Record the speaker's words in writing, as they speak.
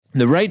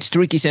The Rights to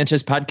Ricky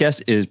Sanchez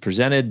podcast is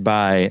presented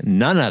by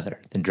none other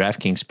than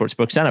DraftKings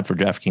Sportsbook. Sign up for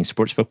DraftKings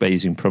Sportsbook by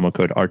using promo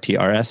code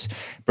RTRS.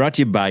 Brought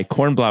to you by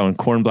Kornblau &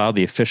 Kornblau,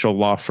 the official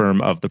law firm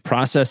of The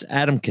Process.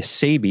 Adam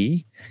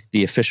Kasabi,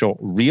 the official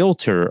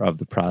realtor of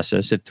The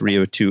Process at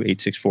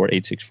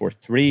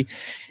 302-864-8643.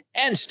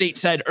 And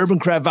Stateside Urban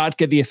Craft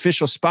Vodka, the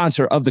official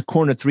sponsor of the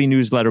Corner 3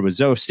 newsletter with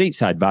Zoe,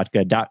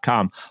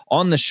 statesidevodka.com.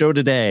 On the show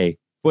today,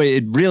 boy,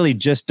 it really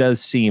just does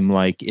seem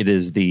like it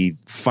is the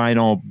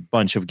final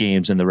bunch of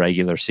games in the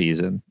regular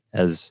season,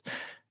 as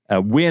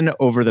a win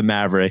over the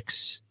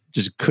Mavericks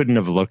just couldn't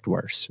have looked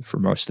worse for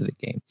most of the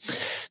game.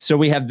 So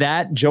we have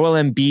that.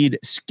 Joel Embiid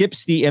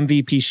skips the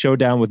MVP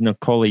showdown with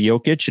Nikola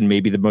Jokic, and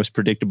maybe the most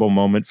predictable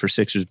moment for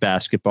Sixers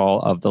basketball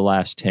of the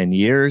last 10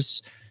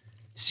 years.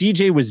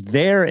 CJ was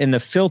there in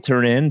the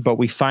filter in, but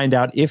we find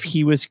out if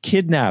he was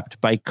kidnapped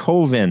by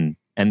Coven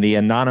and the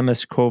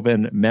anonymous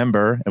Coven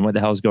member, and what the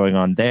hell is going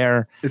on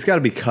there. It's got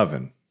to be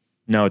Coven.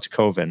 No, it's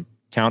Coven.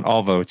 Count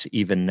all votes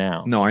even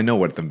now. No, I know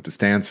what it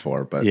stands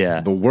for, but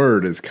yeah, the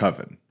word is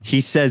Coven. He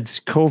says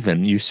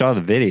Coven. You saw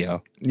the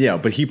video. Yeah,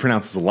 but he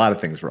pronounces a lot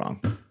of things wrong.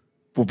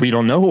 Well, we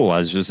don't know who it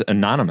was. It was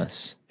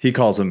anonymous. He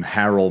calls him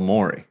Harold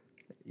Maury.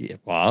 Yeah,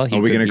 well,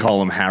 are we going to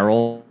call him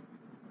Harold?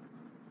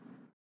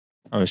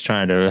 I was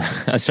trying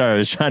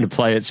to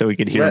play it so we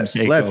could hear him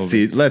say Let's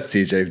Coven. Let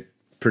CJ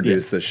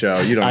produce the show.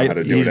 You don't know how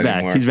to do it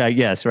anymore. He's back.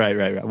 Yes,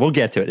 right. We'll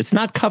get to it. It's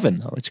not Coven,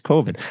 though. It's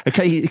Coven.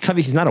 Okay,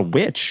 he's not a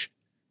witch.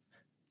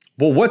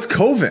 Well, what's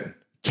Coven?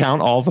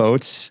 Count all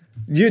votes.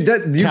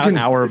 Count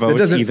our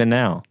votes even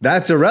now.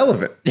 That's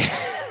irrelevant.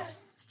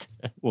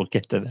 We'll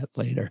get to that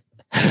later.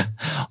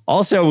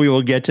 Also, we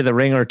will get to the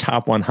Ringer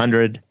Top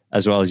 100,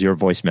 as well as your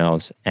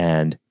voicemails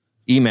and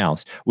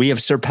emails. We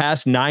have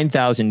surpassed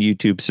 9,000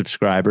 YouTube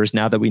subscribers.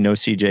 Now that we know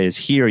CJ is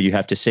here, you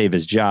have to save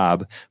his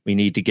job. We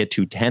need to get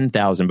to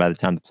 10,000 by the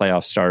time the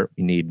playoffs start.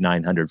 We need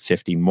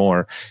 950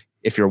 more.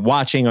 If you're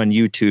watching on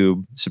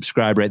YouTube,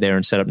 subscribe right there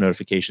and set up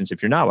notifications.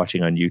 If you're not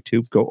watching on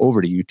YouTube, go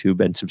over to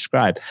YouTube and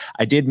subscribe.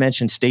 I did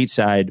mention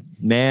Stateside.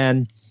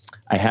 Man,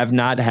 I have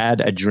not had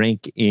a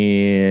drink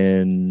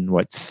in,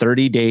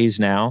 30 days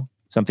now?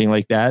 Something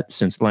like that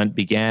since Lent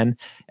began.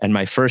 And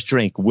my first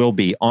drink will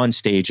be on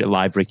stage at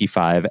Live Ricky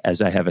 5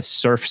 as I have a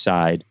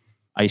Surfside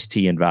iced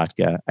tea and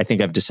vodka. I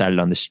think I've decided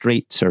on the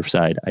straight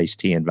Surfside iced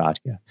tea and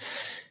vodka.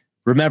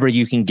 Remember,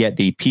 you can get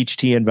the peach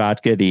tea and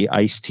vodka, the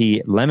iced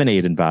tea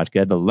lemonade and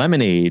vodka, the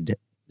lemonade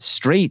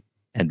straight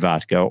and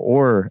vodka,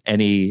 or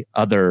any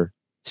other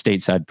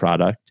Stateside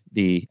product,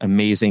 the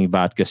amazing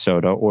vodka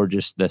soda, or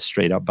just the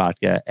straight up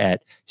vodka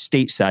at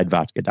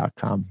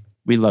statesidevodka.com.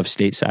 We love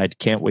Stateside.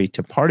 Can't wait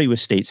to party with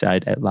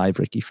Stateside at Live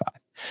Ricky 5.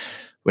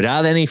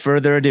 Without any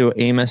further ado,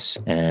 Amos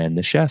and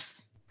the chef.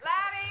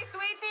 Larry,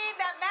 sweetie,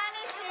 the man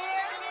is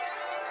here.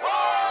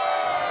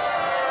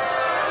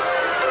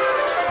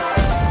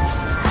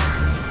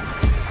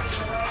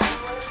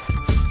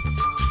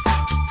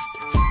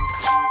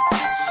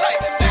 Say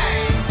the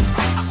name.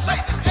 I say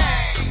the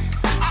name.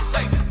 I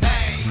say the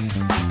name.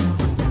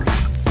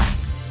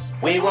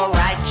 We were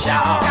right,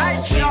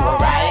 y'all. We were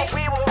right.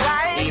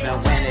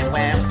 Even when it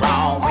went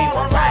wrong, we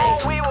were right.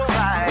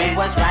 We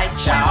was right,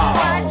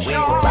 y'all. We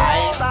were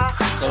right.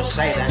 So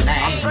say the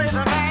name.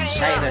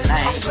 Say the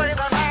name.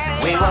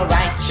 We were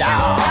right,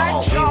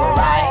 y'all. We were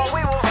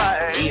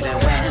right. Even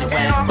when it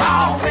went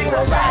wrong, we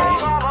were right.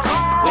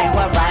 We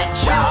were right,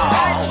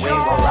 y'all. We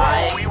were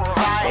right.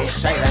 So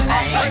say the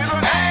name.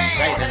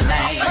 Say the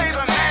name.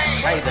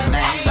 Say the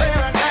name.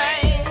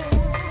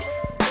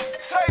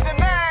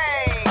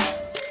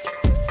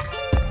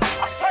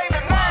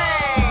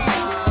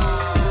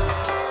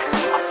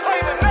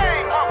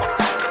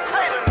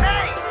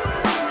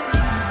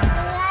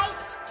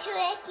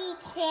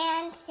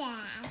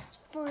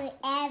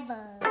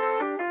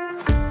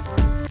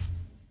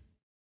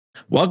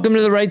 Welcome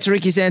to the Right to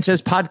Ricky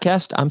Sanchez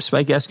podcast. I'm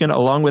Spike Eskin,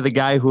 along with a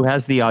guy who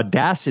has the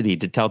audacity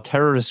to tell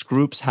terrorist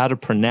groups how to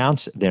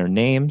pronounce their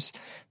names.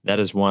 That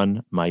is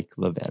one Mike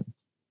Levin.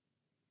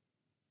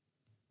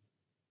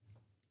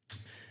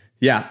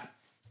 Yeah.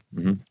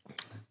 Mm-hmm.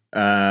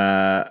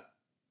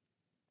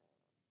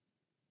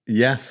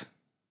 Yes.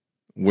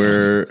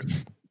 The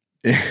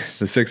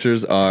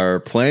Sixers are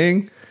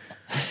playing.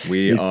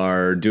 We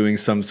are doing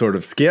some sort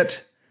of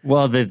skit.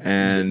 Well,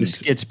 the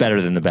skit's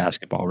better than the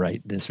basketball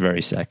right this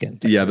very second.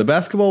 Yeah, the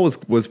basketball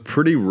was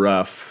pretty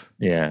rough.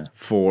 Yeah.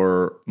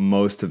 For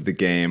most of the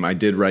game. I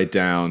did write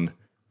down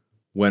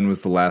when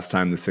was the last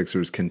time the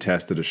Sixers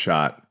contested a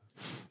shot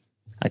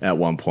at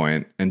one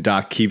point. And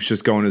Doc keeps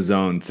just going his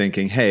own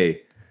thinking,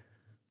 hey,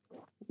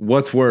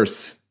 what's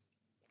worse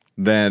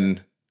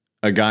than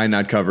a guy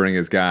not covering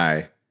his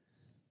guy?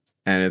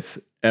 And it's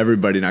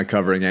everybody not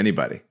covering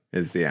anybody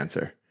is the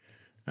answer.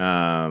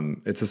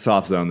 It's a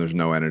soft zone. There's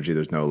no energy.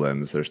 There's no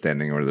limbs. They're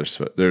standing where they're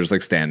just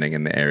like standing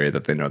in the area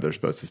that they know they're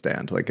supposed to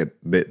stand. Like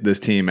this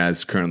team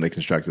as currently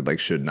constructed, like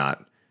should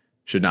not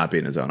be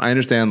in a zone. I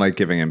understand like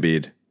giving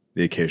Embiid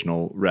the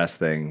occasional rest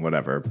thing,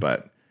 whatever,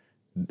 but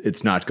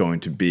it's not going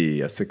to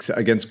be a success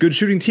against good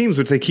shooting teams,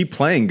 which they keep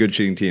playing good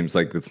shooting teams.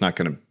 Like they're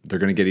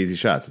going to get easy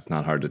shots. It's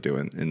not hard to do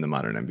in the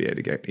modern NBA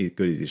to get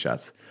good easy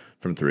shots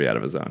from 3 out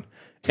of a zone.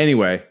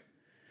 Anyway,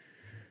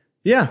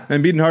 yeah,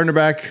 Embiid and Harden are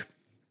back.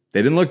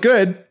 They didn't look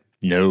good.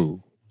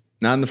 No.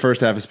 Not in the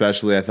first half,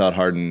 especially. I thought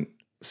Harden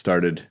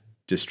started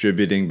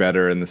distributing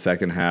better in the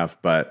second half,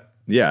 but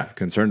yeah,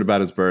 concerned about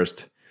his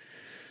burst.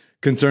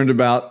 Concerned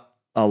about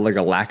a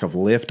lack of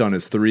lift on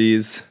his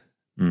threes.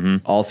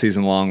 All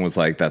season long was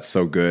like, that's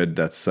so good.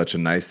 That's such a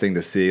nice thing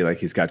to see. Like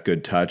he's got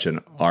good touch and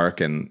arc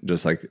and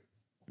just like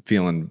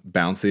feeling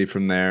bouncy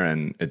from there.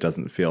 And it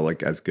doesn't feel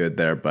like as good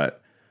there,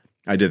 but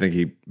I did think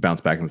he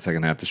bounced back in the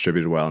second half,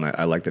 distributed well. And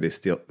I like that he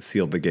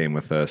sealed the game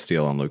with a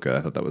steal on Luka.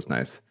 I thought that was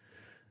nice.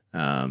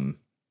 And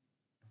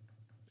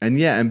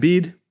yeah,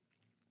 Embiid,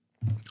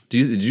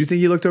 did you think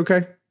he looked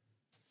okay?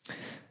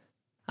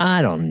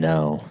 I don't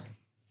know.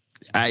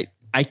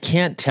 I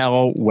can't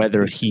tell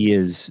whether he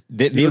is...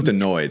 He looked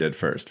annoyed at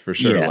first, for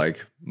sure,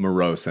 like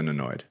morose and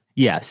annoyed.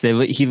 Yes,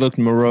 he looked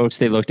morose.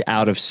 They looked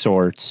out of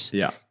sorts.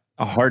 Yeah.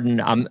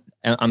 Harden,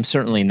 I'm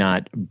certainly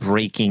not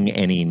breaking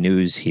any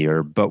news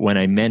here, but when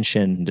I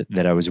mentioned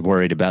that I was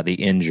worried about the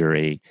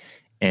injury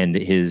and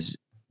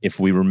if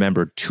we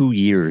remember, 2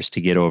 years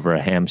to get over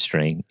a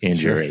hamstring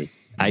injury,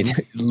 sure.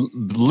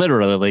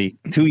 Literally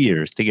 2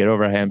 years to get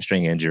over a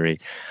hamstring injury.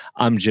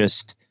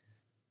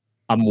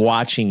 I'm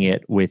watching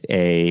it with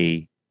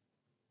a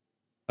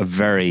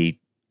very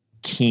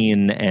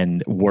keen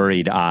and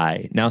worried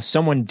eye. Now,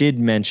 someone did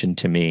mention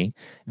to me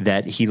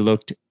that he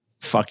looked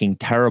fucking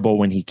terrible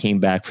when he came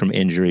back from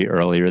injury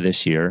earlier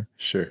this year.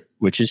 Sure.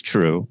 Which is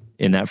true.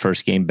 In that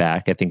first game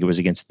back, I think it was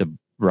against the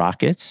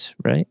Rockets,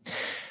 right?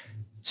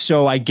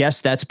 So I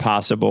guess that's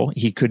possible.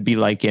 He could be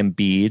like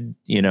Embiid,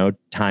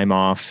 time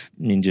off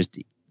and just,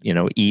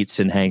 eats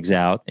and hangs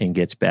out and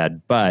gets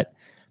bad. But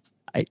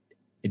I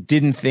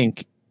didn't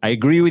think... I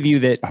agree with you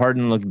that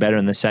Harden looked better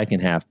in the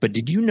second half, but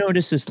did you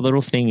notice this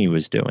little thing he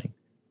was doing?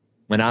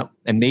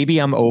 Maybe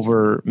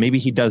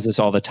he does this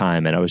all the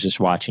time and I was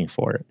just watching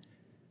for it.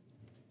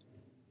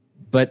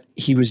 But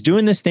he was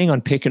doing this thing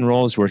on pick and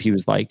rolls where he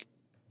was like,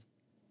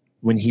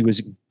 when he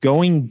was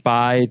going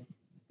by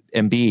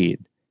Embiid,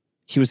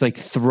 he was like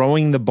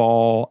throwing the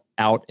ball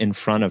out in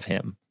front of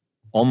him,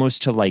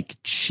 almost to like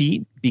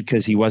cheat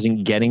because he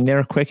wasn't getting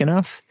there quick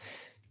enough.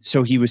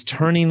 So he was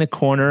turning the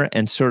corner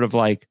and sort of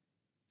like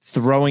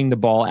throwing the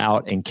ball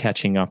out and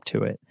catching up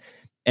to it.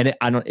 And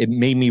it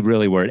made me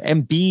really worried.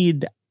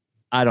 Embiid,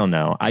 I don't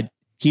know.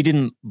 He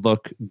didn't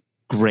look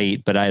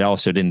great, but I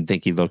also didn't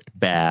think he looked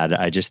bad.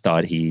 I just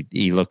thought he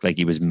looked like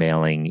he was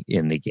mailing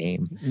in the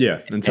game.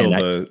 Yeah, until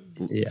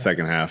the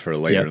second half or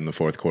later in the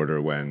fourth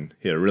quarter when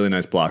he had a really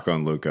nice block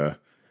on Luka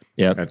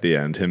at the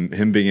end.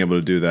 Him being able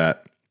to do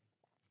that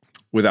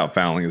without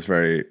fouling is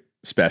very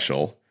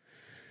special.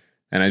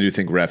 And I do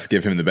think refs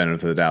give him the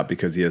benefit of the doubt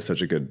because he is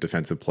such a good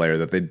defensive player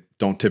that they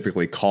don't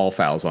typically call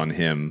fouls on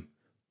him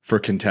for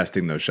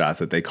contesting those shots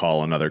that they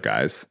call on other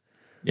guys.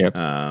 Yep.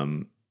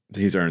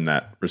 He's earned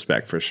that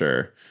respect for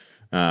sure.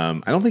 I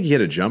don't think he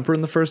had a jumper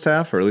in the first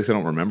half, or at least I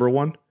don't remember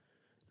one.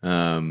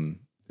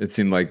 It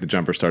seemed like the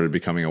jumper started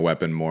becoming a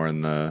weapon more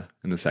in the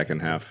second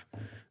half.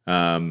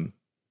 My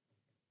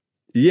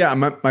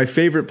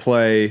favorite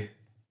play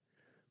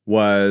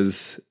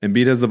was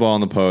Embiid has the ball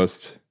in the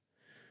post.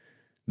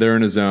 They're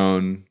in a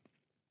zone.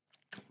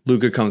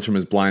 Luka comes from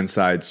his blind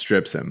side,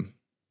 strips him.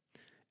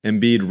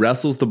 Embiid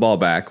wrestles the ball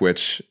back,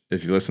 which,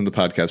 if you listen to the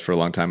podcast for a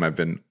long time, I've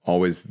been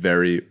always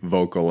very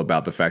vocal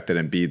about the fact that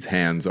Embiid's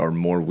hands are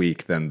more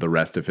weak than the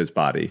rest of his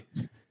body.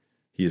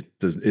 He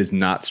is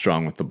not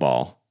strong with the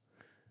ball.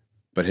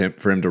 But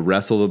for him to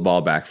wrestle the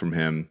ball back from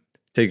him,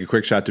 take a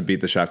quick shot to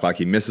beat the shot clock,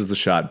 he misses the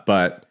shot,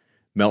 but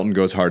Melton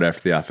goes hard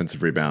after the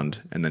offensive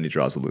rebound, and then he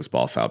draws a loose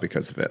ball foul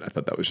because of it. I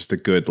thought that was just a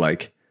good,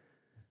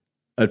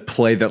 a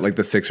play that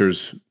the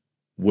Sixers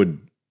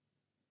would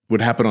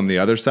happen on the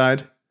other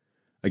side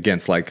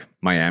against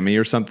Miami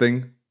or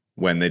something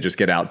when they just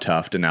get out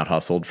toughed and out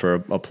hustled for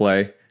a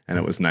play. And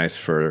it was nice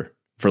for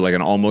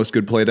an almost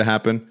good play to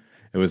happen.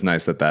 It was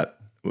nice that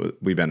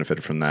we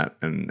benefited from that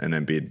and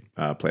Embiid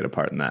played a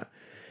part in that.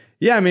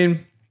 Yeah. I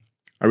mean,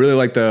 I really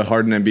like the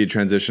Harden Embiid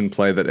transition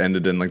play that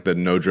ended in the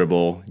no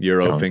dribble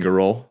Euro dunk. Finger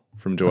roll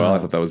from Joel. I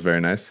thought that was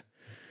very nice.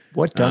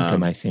 What dunk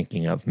am I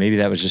thinking of? Maybe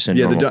that was just a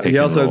normal he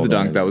also had the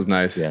dunk. That was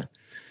nice. Yeah.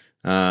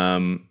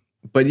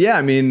 But yeah,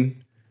 I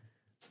mean,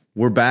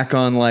 we're back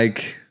on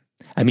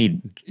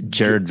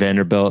Jared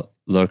Vanderbilt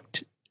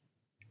looked.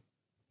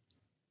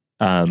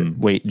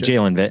 Jalen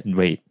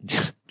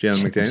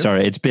McDaniels.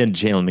 Sorry, it's been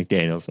Jalen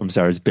McDaniels. I'm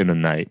sorry, it's been a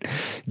night.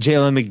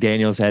 Jalen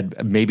McDaniels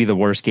had maybe the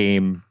worst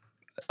game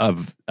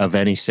of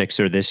any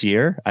Sixer this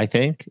year. I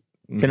think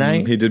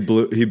tonight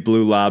he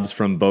blew lobs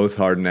from both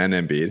Harden and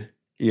Embiid.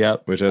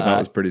 Yep. Which I thought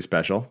was pretty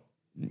special.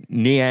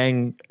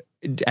 Niang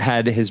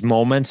had his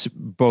moments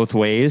both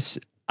ways.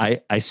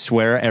 I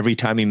swear every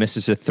time he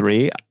misses a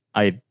three,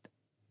 I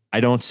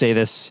don't say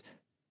this.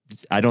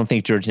 I don't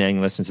think George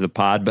Niang listens to the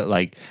pod, but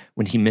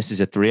when he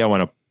misses a three, I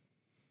want to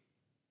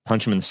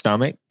punch him in the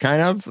stomach,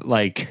 kind of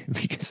like,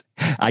 because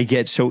I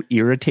get so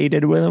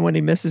irritated with him when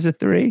he misses a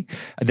three.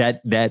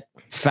 That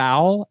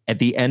foul at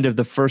the end of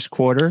the first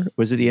quarter,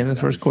 was it the end of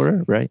the first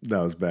quarter? Right.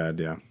 That was bad.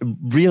 Yeah.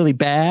 Really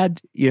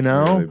bad,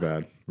 Really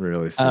bad.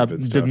 Really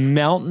stupid stuff. The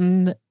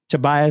Melton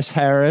Tobias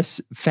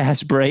Harris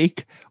fast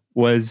break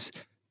was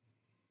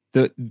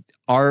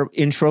our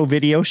intro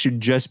video should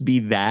just be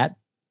that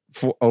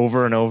for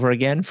over and over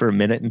again for 1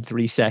 minute and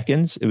 3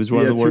 seconds. It was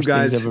one of the worst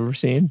things I've ever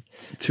seen.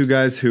 Two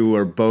guys who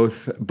are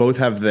both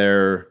have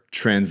their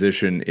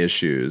transition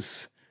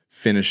issues,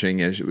 finishing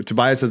issue.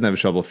 Tobias doesn't have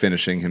trouble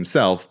finishing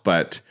himself,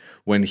 but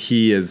when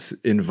he is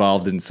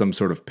involved in some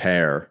sort of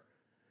pair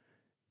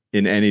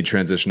in any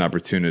transition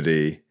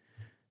opportunity,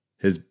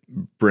 his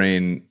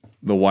brain,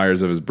 the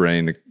wires of his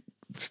brain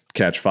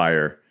catch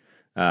fire.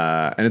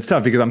 And it's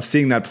tough because I'm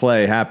seeing that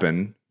play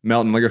happen.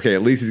 Melton, like, okay,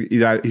 at least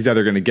he's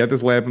either going to get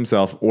this layup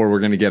himself or we're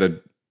going to get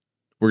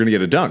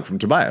a dunk from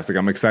Tobias. Like,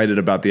 I'm excited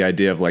about the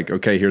idea of like,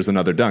 okay, here's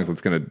another dunk. We're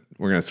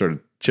going to sort of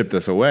chip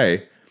this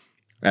away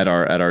at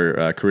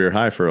our career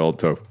high for old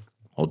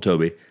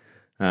Toby.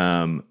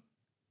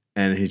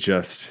 And he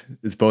just,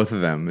 it's both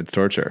of them. It's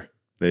torture.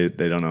 They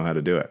don't know how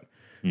to do it.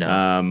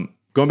 No.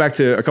 Going back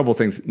to a couple of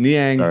things,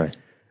 Niang. Sorry.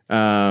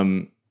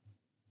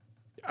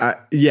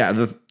 He had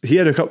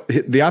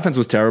the offense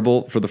was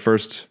terrible for the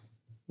first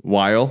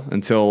while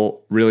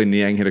until really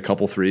Niang hit a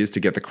couple threes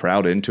to get the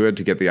crowd into it,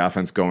 to get the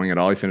offense going at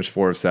all. He finished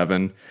 4 of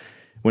 7.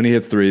 When he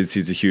hits threes,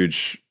 he's a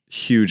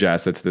huge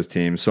asset to this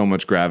team. So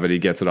much gravity,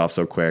 gets it off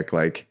so quick,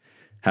 like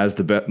has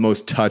the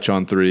most touch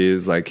on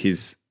threes. Like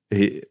it's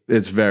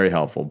very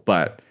helpful.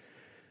 But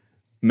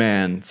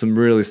man, some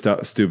really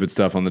stupid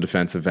stuff on the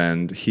defensive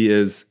end. He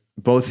is,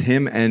 both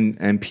him and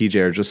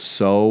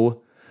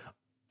PJ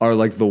are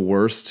like the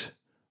worst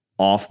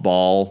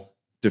off-ball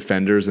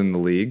defenders in the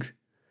league.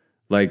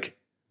 Like,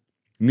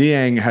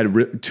 Niang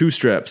had 2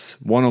 strips,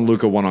 one on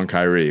Luka, one on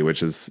Kyrie,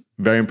 which is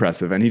very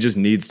impressive. And he just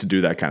needs to do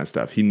that kind of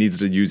stuff. He needs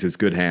to use his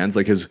good hands.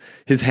 Like,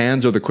 his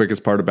hands are the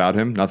quickest part about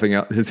him. Nothing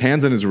else. His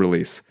hands and his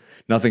release.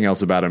 Nothing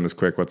else about him is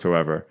quick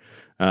whatsoever.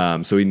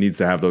 So he needs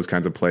to have those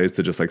kinds of plays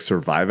to just like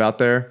survive out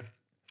there.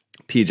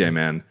 PJ,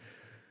 man,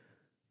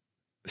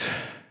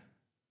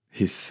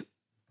 he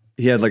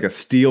had like a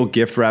steel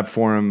gift wrap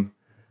for him.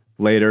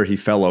 Later, he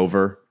fell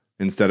over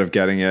instead of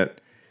getting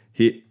it.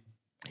 He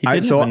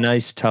did have a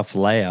nice tough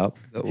layup.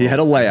 He had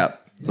a layup.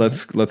 Yeah.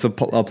 Let's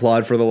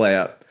applaud for the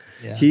layup.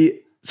 Yeah.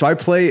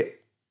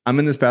 I'm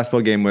in this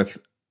basketball game with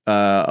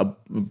a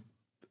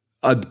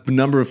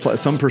number of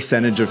some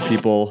percentage of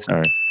people.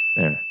 Sorry.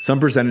 Yeah. Some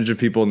percentage of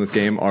people in this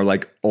game are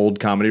like old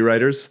comedy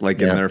writers,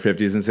 like in their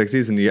 50s and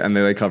 60s, and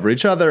they like cover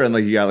each other, and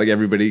like you got like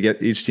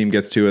each team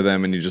gets 2 of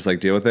them, and you just like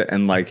deal with it.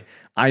 And like,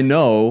 I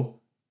know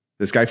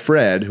this guy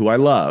Fred, who I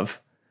love.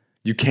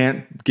 You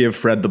can't give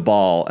Fred the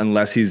ball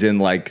unless he's in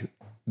like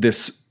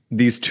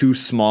these 2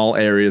 small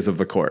areas of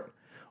the court,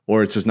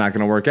 or it's just not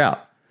going to work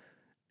out.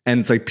 And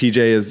it's like PJ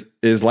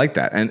is like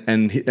that,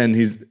 and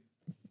he's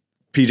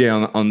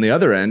PJ on the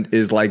other end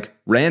is like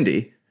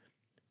Randy,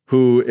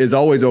 who is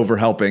always over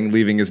helping,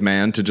 leaving his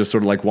man to just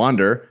sort of like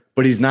wander,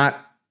 but he's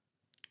not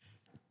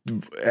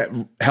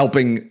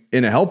helping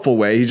in a helpful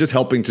way. He's just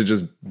helping to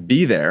just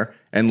be there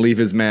and leave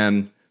his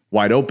man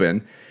wide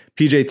open.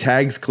 PJ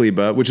tags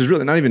Kleba, which is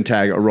really not even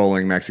a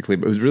rolling Maxi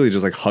Kleba. It was really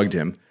just like hugged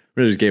him,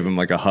 really just gave him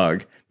like a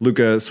hug.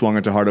 Luka swung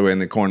it to Hardaway in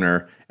the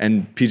corner,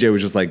 and PJ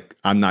was just like,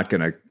 I'm not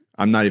even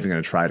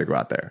gonna try to go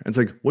out there. And it's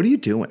like, what are you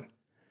doing?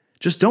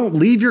 Just don't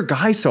leave your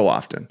guy so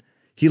often.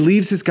 He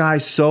leaves his guy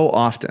so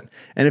often.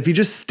 And if he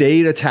just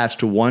stayed attached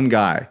to one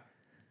guy,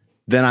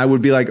 then I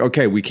would be like,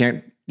 okay,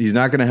 he's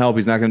not gonna help,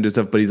 he's not gonna do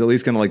stuff, but he's at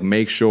least gonna like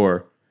make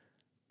sure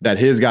that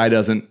his guy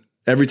doesn't,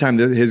 every time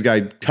that his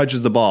guy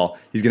touches the ball,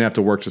 he's gonna have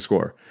to work to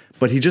score.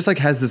 But he just like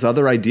has this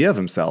other idea of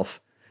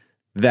himself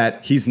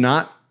that he's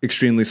not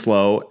extremely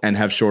slow and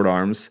have short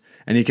arms,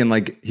 and he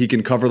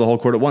can cover the whole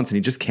court at once, and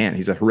he just can't.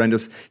 He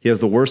has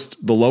the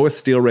lowest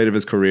steal rate of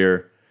his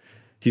career.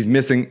 He's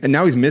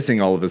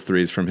missing all of his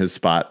threes from his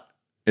spot.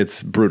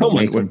 It's brutal.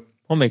 When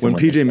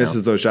PJ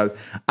misses those shots,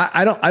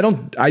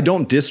 I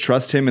don't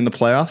distrust him in the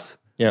playoffs.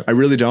 Yeah, I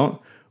really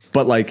don't.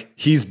 But like,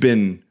 he's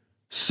been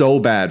so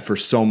bad for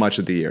so much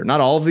of the year.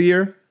 Not all of the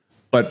year,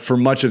 but for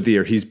much of the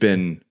year, he's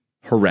been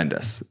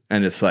horrendous.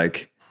 And it's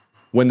like,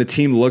 when the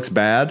team looks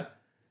bad,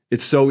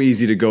 it's so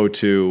easy to go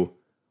to,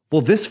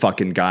 well, this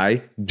fucking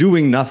guy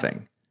doing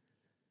nothing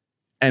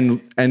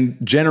and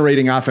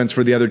generating offense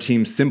for the other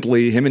team,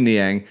 simply him and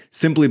Niang,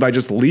 simply by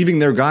just leaving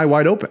their guy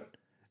wide open.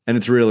 And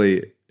it's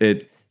really,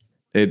 it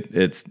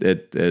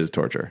is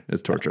torture.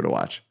 It's torture to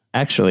watch.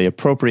 Actually,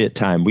 appropriate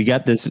time. We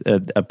got this a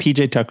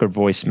PJ Tucker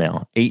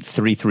voicemail,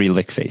 833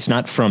 Lickface,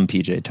 not from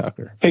PJ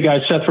Tucker. Hey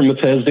guys, Seth from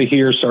Bethesda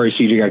here. Sorry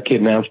CJ got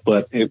kidnapped,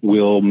 but it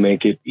will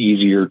make it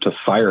easier to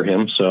fire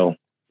him. So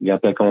you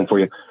got that going for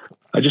you.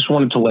 I just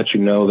wanted to let you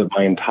know that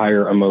my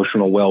entire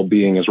emotional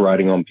well-being is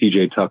riding on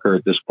PJ Tucker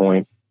at this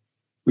point.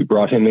 We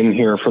brought him in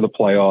here for the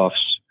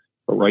playoffs,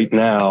 but right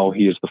now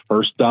he is the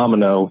first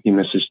domino. He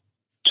misses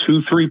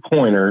 2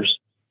 3-pointers.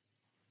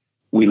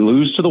 We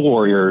lose to the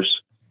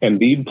Warriors.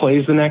 Embiid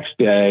plays the next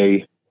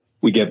day.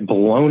 We get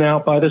blown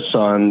out by the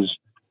Suns.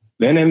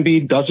 Then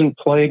Embiid doesn't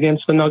play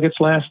against the Nuggets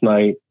last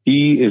night.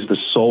 He is the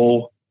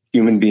sole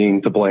human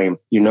being to blame.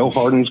 You know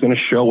Harden's going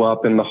to show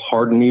up in the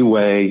Harden-y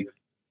way.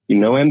 You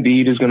know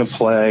Embiid is going to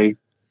play.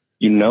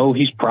 You know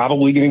he's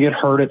probably going to get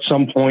hurt at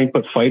some point,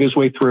 but fight his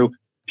way through.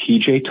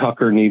 PJ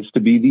Tucker needs to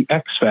be the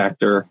X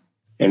factor.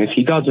 And if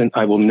he doesn't,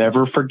 I will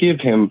never forgive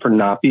him for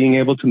not being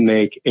able to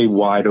make a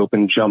wide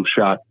open jump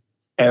shot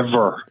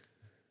ever.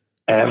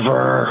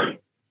 Ever.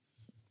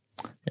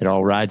 It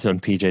all rides on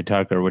PJ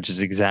Tucker, which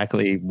is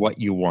exactly what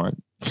you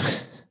want.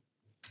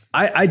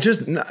 I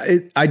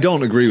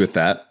don't agree with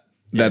that.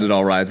 That it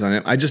all rides on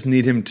him. I just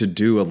need him to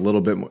do a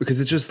little bit more because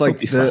it's just like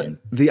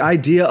the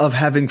idea of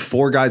having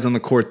four guys on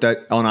the court that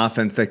on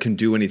offense that can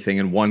do anything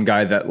and one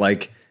guy that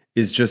like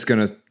is just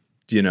gonna,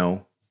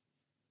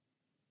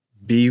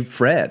 be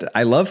Fred.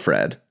 I love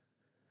Fred.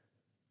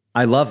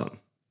 I love him.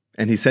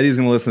 And he said he's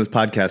going to listen to this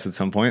podcast at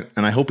some point,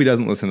 and I hope he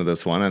doesn't listen to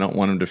this one. I don't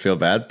want him to feel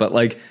bad, but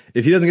like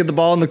if he doesn't get the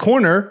ball in the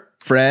corner,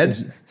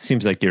 Fred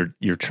seems like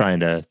you're trying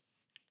to.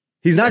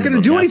 He's not going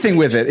to do anything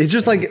with it. It's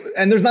just like,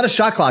 and there's not a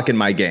shot clock in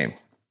my game.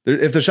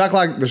 If the shot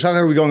clock would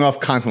be going off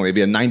constantly, it'd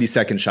be a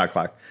 90-second shot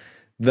clock.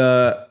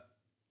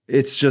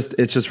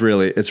 It's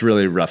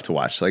really rough to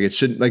watch. Like it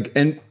should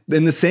and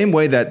in the same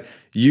way that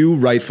you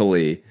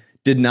rightfully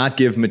did not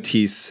give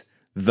Matisse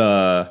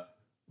the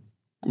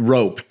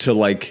rope to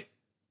like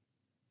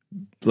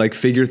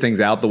figure things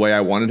out the way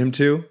I wanted him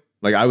to.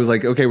 Like I was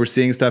like, okay, we're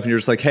seeing stuff, and you're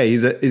just like, hey,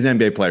 he's an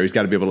NBA player. He's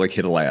got to be able to like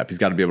hit a layup. He's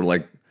got to be able to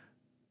like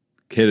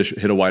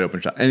hit a wide open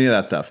shot. Any of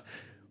that stuff.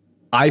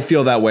 I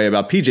feel that way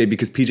about PJ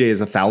because PJ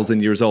is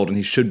 1,000 years old and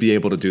he should be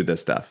able to do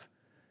this stuff.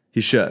 He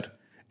should.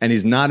 And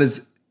he's not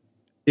as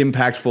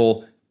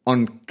impactful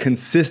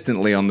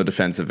consistently on the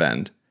defensive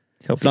end.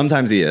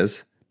 Sometimes he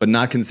is, but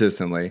not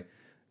consistently.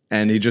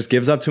 And he just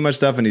gives up too much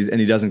stuff and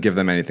he doesn't give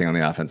them anything on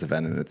the offensive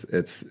end. And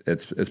it's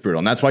brutal.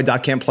 And that's why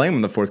Doc can't play him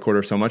in the fourth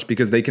quarter so much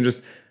because they can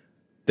just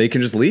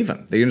leave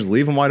him. They can just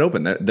leave him wide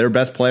open. Their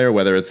best player,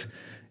 whether it's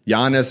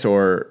Giannis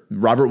or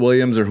Robert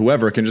Williams or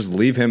whoever, can just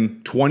leave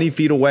him 20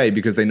 feet away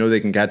because they know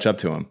they can catch up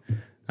to him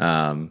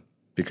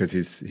because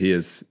he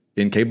is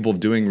incapable of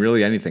doing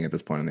really anything at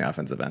this point on the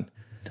offensive end.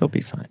 He'll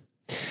be fine.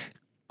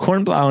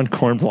 Kornblau and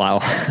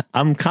Kornblau,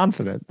 I'm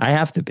confident. I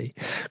have to be.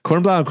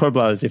 Kornblau and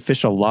Kornblau is the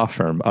official law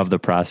firm of the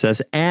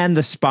process and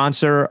the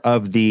sponsor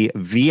of the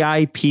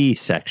VIP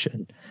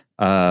section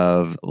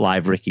of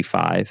Live Ricky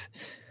 5.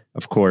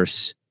 Of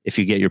course, if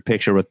you get your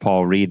picture with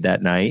Paul Reed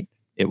that night,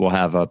 it will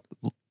have a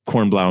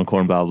Kornblau and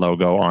Kornblau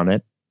logo on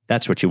it.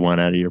 That's what you want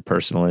out of your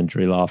personal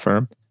injury law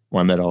firm.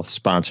 One that'll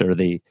sponsor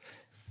the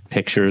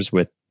pictures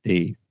with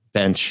the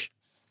bench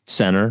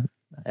center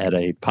at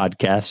a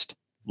podcast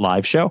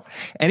live show.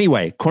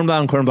 Anyway,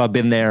 Kornblau and Kornblau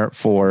been there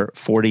for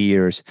 40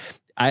 years.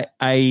 I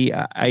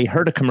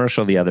heard a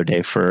commercial the other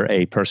day for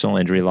a personal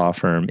injury law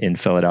firm in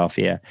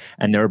Philadelphia,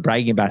 and they were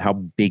bragging about how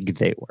big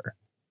they were.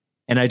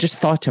 And I just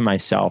thought to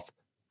myself,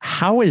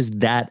 how is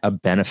that a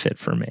benefit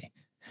for me?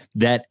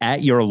 That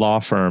at your law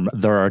firm,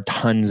 there are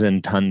tons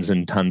and tons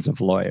and tons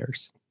of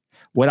lawyers.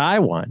 What I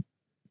want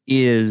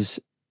is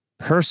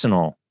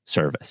personal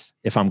service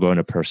if I'm going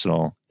to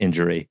personal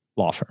injury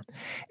law firm.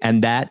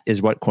 And that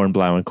is what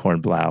Kornblau and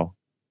Kornblau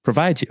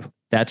provides you.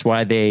 That's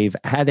why they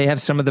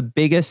have some of the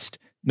biggest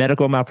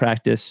medical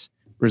malpractice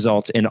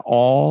results in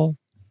all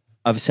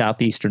of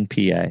Southeastern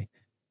PA.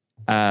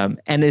 And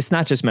it's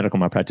not just medical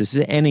malpractice,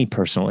 it's any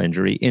personal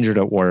injury, injured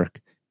at work,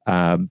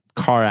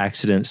 car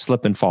accident,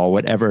 slip and fall,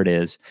 whatever it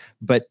is.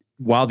 But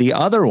while the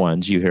other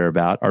ones you hear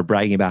about are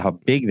bragging about how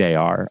big they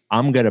are,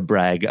 I'm going to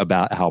brag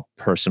about how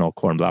personal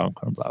Kornblau and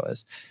Kornblau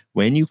is.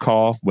 When you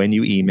call, when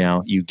you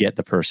email, you get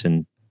the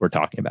person we're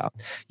talking about.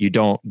 You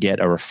don't get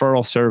a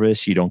referral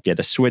service. You don't get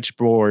a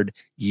switchboard.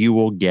 You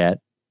will get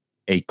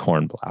a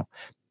Kornblau.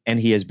 And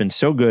he has been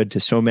so good to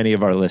so many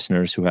of our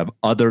listeners who have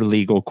other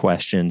legal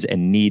questions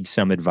and need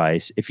some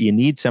advice. If you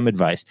need some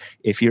advice,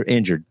 if you're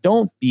injured,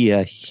 don't be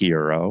a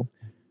hero.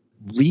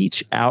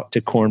 Reach out to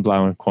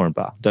Kornblau and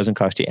Kornblau. Doesn't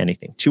cost you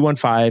anything.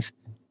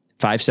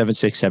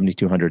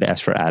 215-576-7200.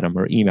 Ask for Adam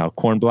or email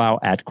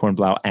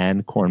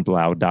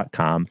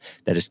kornblau@kornblauandkornblau.com.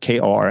 That is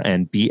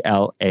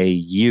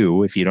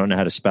KORNBLAU. If you don't know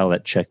how to spell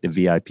it, check the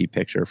VIP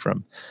picture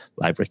from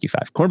Live Ricky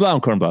 5. Kornblau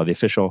and Kornblau, the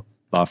official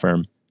law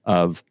firm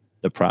of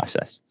the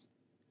process.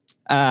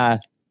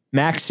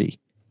 Maxey.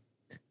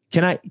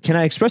 Can I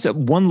express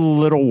one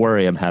little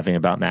worry I'm having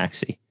about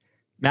Maxey?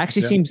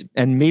 Maxey seems,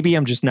 and maybe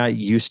I'm just not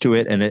used to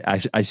it, and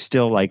I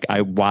still like,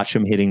 I watch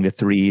him hitting the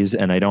threes,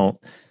 and I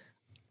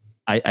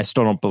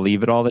still don't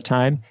believe it all the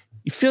time.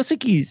 It feels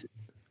like he's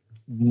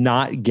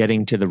not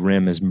getting to the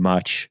rim as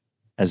much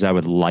as I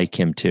would like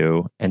him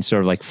to, and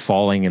sort of like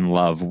falling in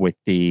love with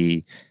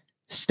the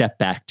step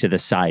back to the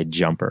side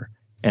jumper.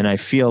 And I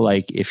feel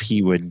like if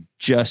he would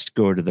just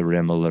go to the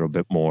rim a little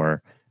bit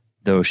more,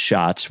 those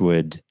shots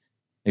would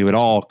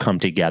all come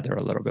together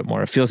a little bit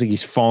more. It feels like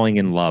he's falling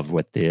in love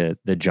with the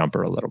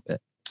jumper a little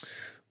bit.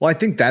 Well, I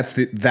think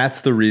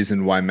that's the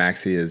reason why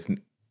Maxey is.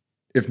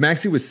 If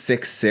Maxey was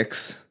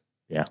 6'6",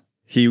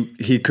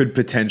 he could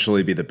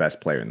potentially be the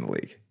best player in the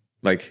league.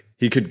 Like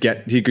he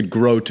could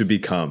grow to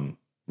become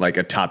like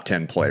a top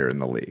 10 player in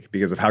the league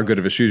because of how good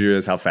of a shooter he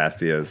is, how fast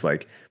he is.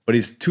 Like, but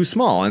he's too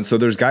small, and so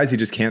there's guys he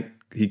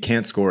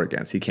can't score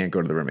against. He can't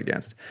go to the rim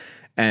against,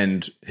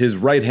 and his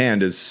right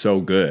hand is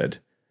so good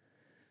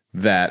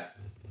that,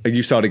 like,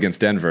 you saw it against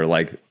Denver.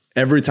 Like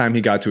every time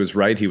he got to his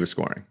right, he was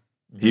scoring.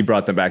 Mm-hmm. He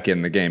brought them back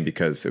in the game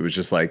because it was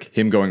just like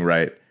him going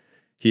right.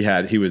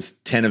 He was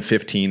 10 of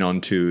 15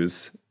 on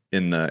twos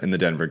in the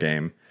Denver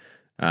game.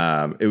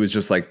 It was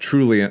just like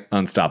truly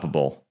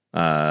unstoppable.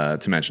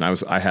 To mention,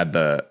 I had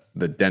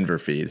the Denver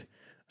feed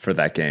for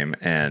that game,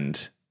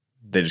 and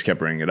they just kept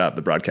bringing it up.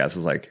 The broadcast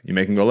was like, "You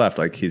make him go left,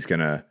 like he's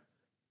gonna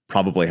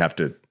probably have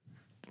to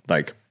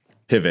like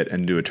pivot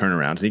and do a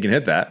turnaround. And he can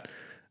hit that,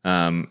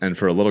 and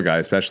for a little guy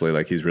especially,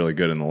 like he's really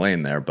good in the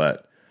lane there.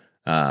 But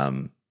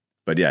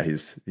yeah,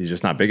 he's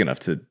just not big enough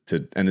to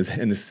and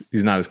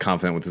he's not as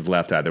confident with his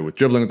left either, with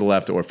dribbling with the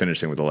left or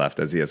finishing with the left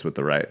as he is with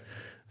the right.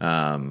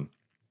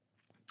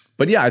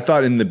 But yeah, I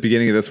thought in the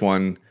beginning of this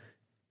one,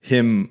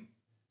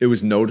 it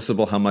was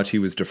noticeable how much he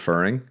was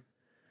deferring.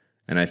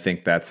 And I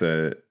think that's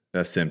a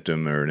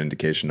symptom or an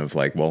indication of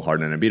like, well,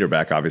 Harden and Embiid are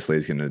back. Obviously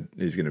he's going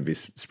to be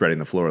spreading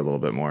the floor a little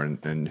bit more,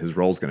 and his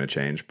role's going to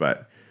change,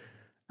 but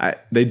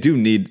they do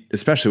need,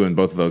 especially when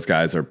both of those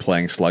guys are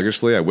playing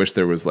sluggishly. I wish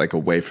there was like a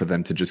way for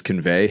them to just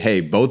convey, hey,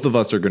 both of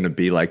us are going to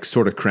be like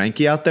sort of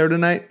cranky out there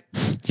tonight.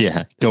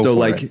 Yeah.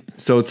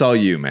 So it's all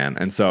you, man.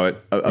 And so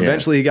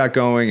eventually he got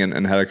going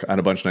and had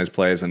a bunch of nice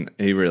plays, and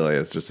he really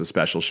is just a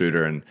special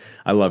shooter. And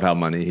I love how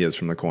money he is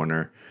from the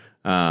corner.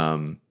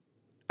 And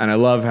I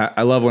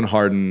love when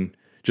Harden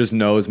just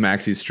knows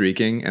Maxi's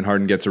streaking and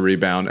Harden gets a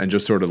rebound and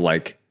just sort of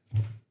like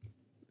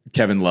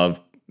Kevin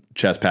Love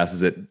chest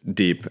passes it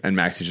deep, and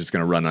Maxi's just going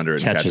to run under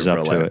it and catch it for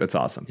a layup. It's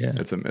awesome. Yeah.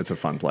 It's a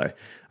fun play.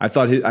 I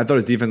thought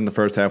his defense in the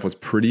first half was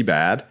pretty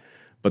bad,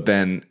 but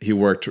then he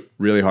worked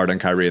really hard on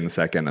Kyrie in the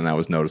second, and that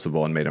was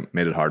noticeable and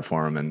made it hard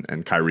for him.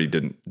 And Kyrie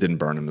didn't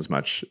burn him as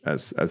much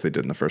as they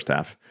did in the first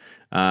half.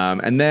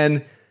 And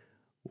then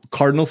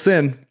cardinal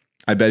sin.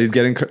 I bet he's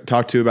getting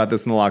talked to about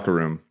this in the locker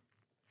room.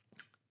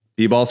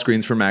 B-ball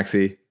screens for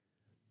Maxi.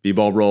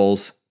 B-ball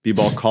rolls.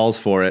 B-ball calls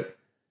for it.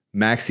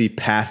 Maxi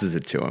passes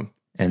it to him.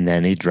 And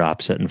then he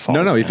drops it and falls.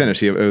 No, he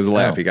finished. It was a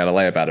layup. He got a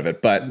layup out of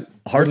it. But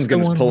Harden's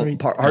going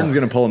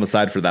to pull him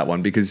aside for that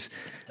one because,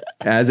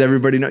 as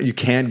everybody knows, you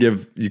can't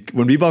give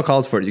when B-ball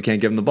calls for it. You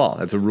can't give him the ball.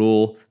 That's a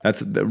rule.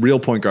 That's the real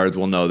point guards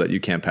will know that you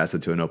can't pass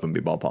it to an open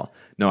B-ball, Paul.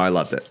 No, I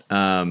loved it.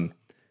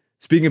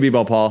 Speaking of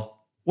B-ball,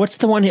 Paul, what's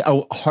the one?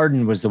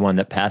 Harden was the one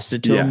that passed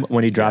it to him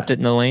when he dropped it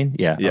in the lane.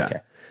 Yeah.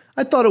 Okay.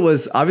 I thought it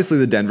was, obviously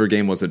the Denver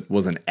game was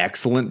an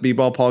excellent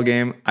B-ball Paul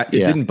game. It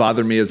didn't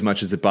bother me as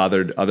much as it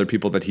bothered other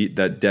people that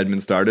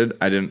Dedmon started.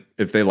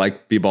 If they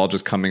like B-ball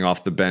just coming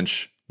off the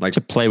bench, like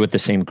to play with the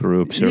same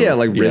groups.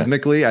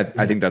 Rhythmically,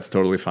 I think that's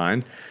totally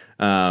fine.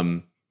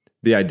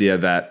 The idea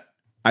that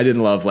I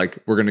didn't love, like,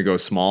 we're going to go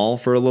small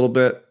for a little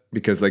bit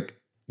because like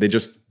they're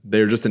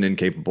just an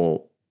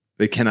incapable,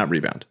 they cannot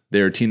rebound.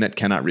 They're a team that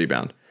cannot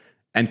rebound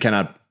and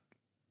cannot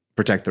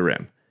protect the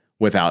rim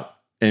without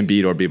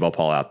Embiid or B-ball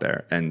Paul out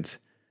there. And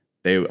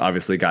they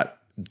obviously got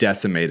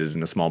decimated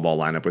in a small ball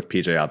lineup with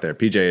PJ out there.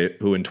 PJ,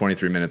 who in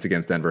 23 minutes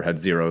against Denver had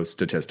 0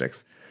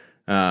 statistics.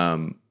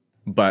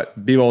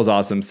 But B-ball was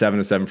awesome. 7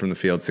 of 7 from the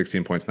field,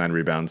 16 points, 9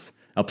 rebounds,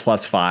 a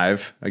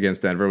 +5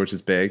 against Denver, which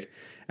is big.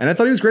 And I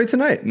thought he was great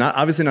tonight. Not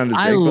as big.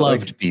 I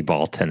loved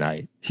B-ball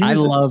tonight. I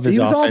love his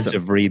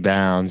offensive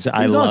rebounds. He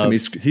was awesome.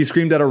 He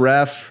screamed at a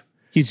ref.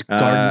 He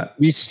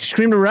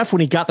screamed a ref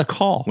when he got the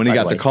call.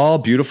 The call,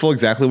 beautiful,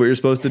 exactly what you're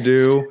supposed to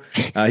do.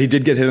 He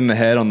did get hit in the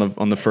head on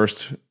the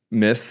first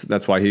miss.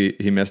 That's why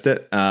he missed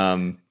it.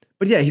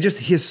 But yeah, he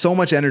has so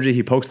much energy.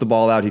 He pokes the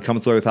ball out. He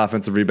comes away with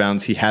offensive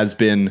rebounds. He has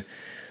been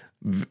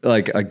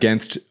like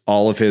against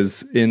all of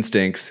his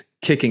instincts,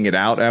 kicking it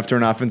out after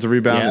an offensive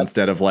rebound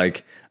instead of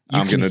like,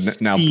 I'm going to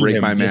now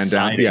break my man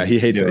down. Yeah, he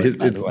hates it.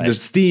 The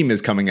steam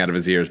is coming out of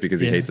his ears because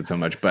he hates it so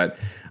much. But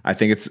I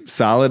think it's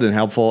solid and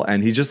helpful.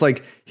 And he's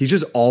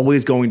just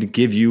always going to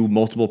give you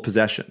multiple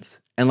possessions.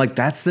 And like,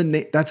 that's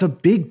a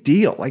big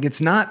deal. Like,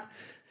 it's not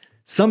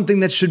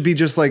something that should be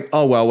just like,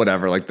 oh, well,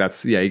 whatever. Like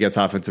he gets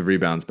offensive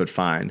rebounds, but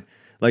fine.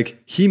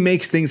 Like, he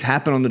makes things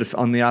happen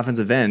on the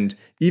offensive end,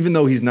 even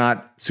though he's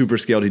not super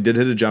skilled. He did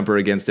hit a jumper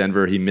against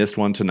Denver. He missed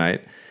one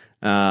tonight.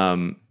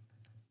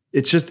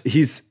 It's just,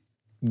 he's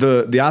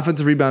the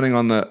offensive rebounding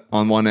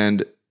on one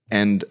end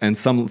and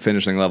some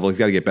finishing level. He's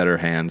got to get better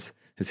hands.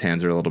 His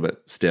hands are a little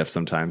bit stiff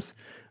sometimes.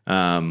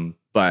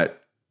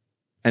 But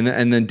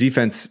then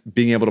defense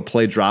being able to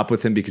play drop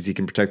with him because he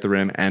can protect the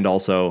rim and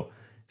also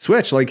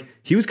switch. Like,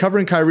 he was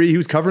covering Kyrie, he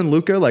was covering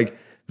Luka. Like,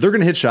 they're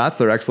going to hit shots.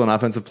 They're excellent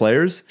offensive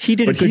players. He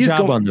did a good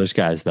job on those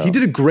guys, though. He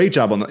did a great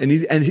job on them, and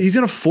he's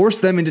going to force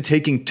them into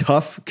taking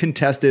tough,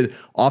 contested,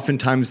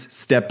 oftentimes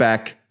step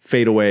back,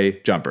 fade away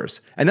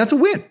jumpers, and that's a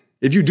win.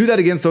 If you do that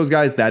against those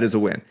guys, that is a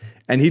win.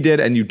 And he did,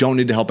 and you don't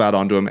need to help out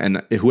onto him.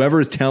 And whoever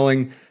is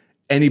telling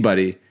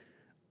anybody,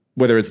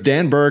 whether it's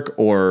Dan Burke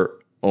or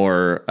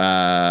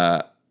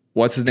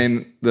what's his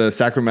name? The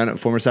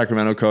former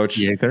Sacramento coach.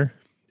 Yeager?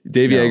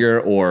 Dave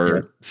Yeager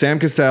or Sam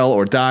Cassell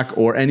or Doc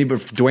or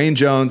anybody, Dwayne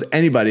Jones,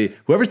 anybody,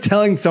 whoever's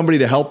telling somebody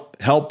to help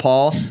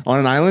Paul on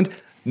an island.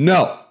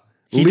 No,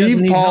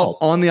 leave Paul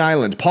on the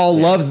island. Paul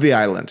loves the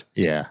island.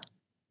 Yeah.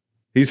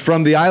 He's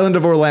from the island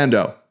of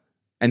Orlando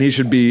and he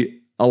should be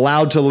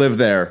allowed to live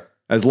there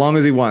as long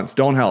as he wants.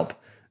 Don't help.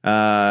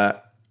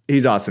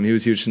 He's awesome. He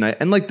was huge tonight.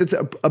 And like, that's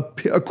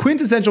a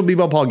quintessential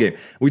B-ball Paul game.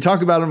 We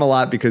talk about him a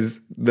lot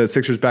because the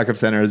Sixers backup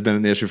center has been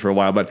an issue for a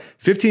while, but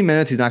 15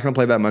 minutes, he's not going to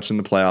play that much in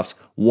the playoffs.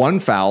 One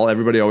foul.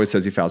 Everybody always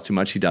says he fouls too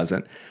much. He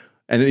doesn't.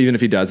 And even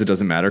if he does, it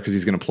doesn't matter because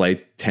he's going to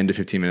play 10 to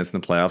 15 minutes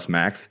in the playoffs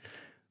max.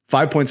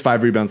 5 points,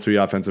 5 rebounds, 3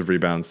 offensive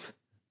rebounds,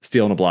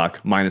 steal and a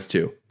block,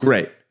 -2.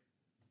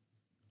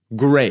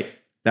 Great.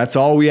 That's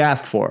all we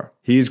ask for.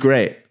 He's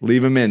great.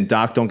 Leave him in.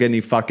 Doc, don't get any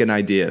fucking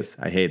ideas.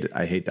 I hate it.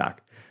 I hate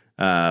Doc.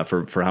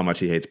 For how much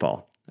he hates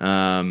Paul.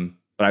 But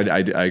I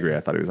agree.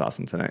 I thought he was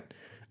awesome tonight.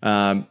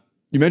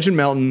 You mentioned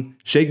Melton.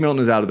 Shake Milton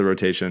is out of the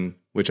rotation,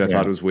 which I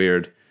thought was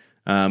weird.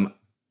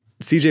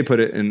 CJ put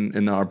it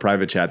in our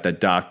private chat that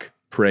Doc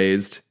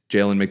praised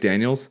Jalen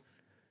McDaniels.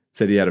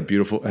 Said he had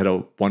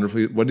a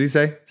wonderful, what did he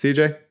say,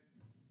 CJ?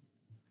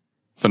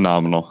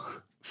 Phenomenal.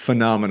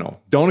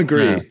 Don't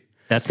agree. No,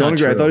 that's Don't not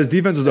agree. true. I thought his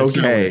defense was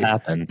okay,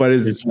 but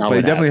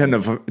he definitely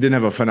didn't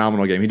have a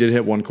phenomenal game. He did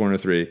hit one corner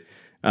three.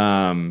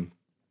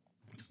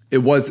 It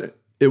was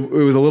a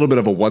little bit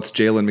of a what's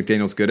Jalen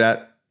McDaniels good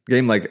at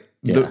game. Like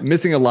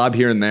missing a lob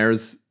here and there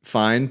is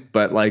fine,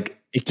 but like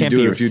it can't do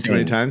be it a few too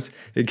many times.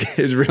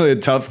 It's really a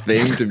tough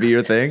thing to be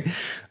your thing.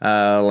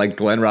 Like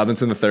Glenn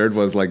Robinson III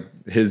was like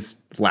his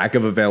lack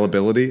of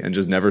availability and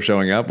just never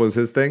showing up was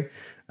his thing.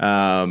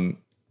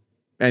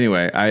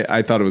 Anyway,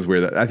 I thought it was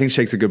weird. I think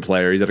Shake's a good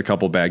player. He's had a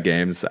couple bad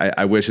games.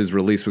 I wish his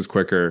release was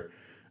quicker.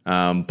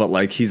 But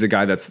like he's a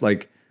guy that's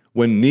like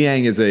when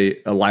Niang is a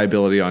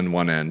liability on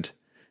one end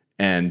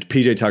and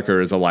PJ Tucker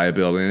is a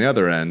liability on the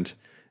other end.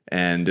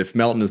 And if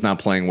Melton is not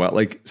playing well,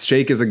 like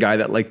Shake is a guy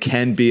that like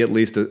can be at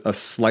least a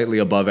slightly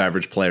above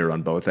average player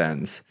on both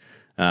ends.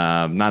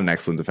 Not an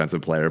excellent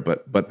defensive player,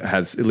 but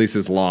has at least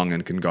is long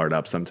and can guard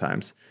up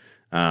sometimes.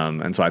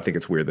 And so I think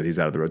it's weird that he's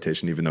out of the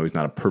rotation, even though he's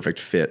not a perfect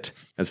fit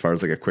as far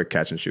as like a quick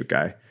catch and shoot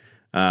guy.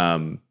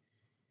 But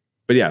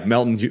yeah,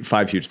 Melton,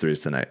 5 huge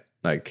threes tonight.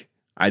 Like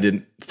I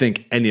didn't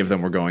think any of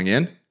them were going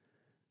in.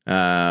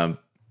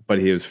 But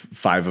he was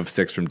 5 of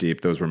 6 from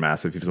deep. Those were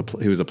massive.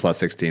 He was a plus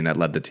 16 that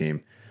led the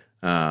team.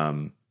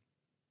 Yeah,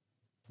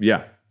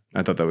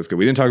 I thought that was good.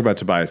 We didn't talk about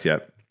Tobias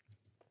yet.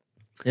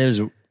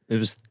 It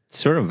was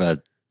sort of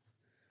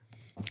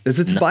it's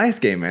a Tobias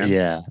game, man.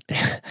 Yeah.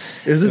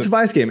 It was a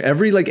Tobias game.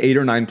 Every like 8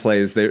 or 9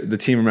 plays, the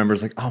team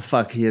remembers like, oh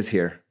fuck, he is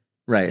here.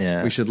 Right.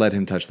 Yeah. We should let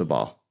him touch the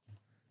ball.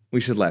 We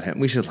should let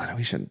him.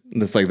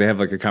 It's like they have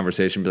like a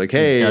conversation, be like,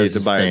 hey,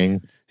 Tobias,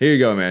 here you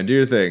go, man. Do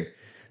your thing.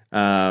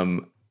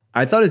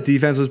 I thought his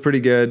defense was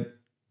pretty good.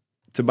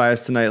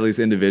 Tobias tonight, at least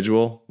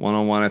individual,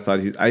 one-on-one.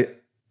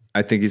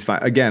 I think he's fine.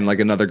 Again, like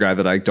another guy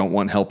that I don't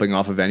want helping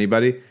off of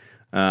anybody.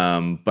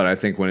 But I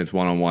think when it's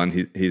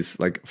one-on-one, he's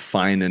like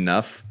fine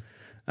enough.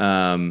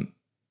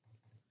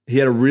 He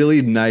had a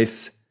really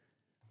nice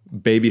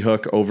baby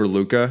hook over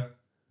Luka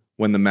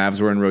when the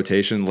Mavs were in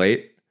rotation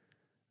late.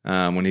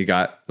 When he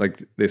got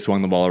like they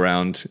swung the ball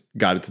around,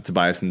 got it to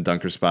Tobias in the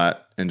dunker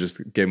spot, and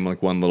just gave him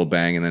like one little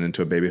bang and then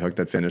into a baby hook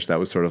that finished. That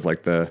was sort of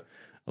like the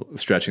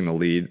stretching the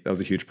lead. That was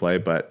a huge play,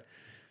 but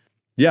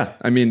yeah,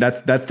 I mean that's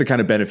the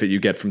kind of benefit you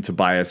get from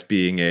Tobias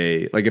being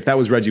like if that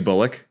was Reggie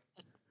Bullock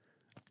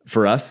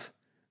for us,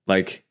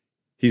 like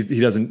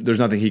he doesn't. There's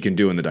nothing he can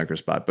do in the dunker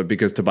spot, but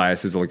because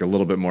Tobias is like a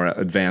little bit more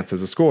advanced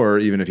as a scorer,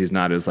 even if he's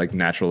not as like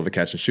natural of a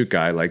catch and shoot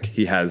guy, like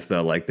he has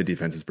the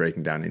defense is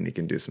breaking down and he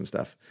can do some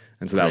stuff,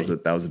 and so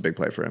that was a big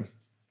play for him.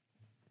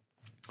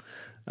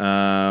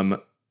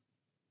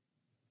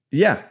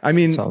 Yeah, I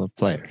mean, that's all the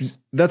players.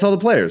 That's all the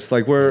players.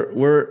 Like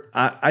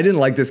I didn't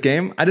like this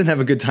game. I didn't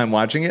have a good time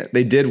watching it.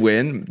 They did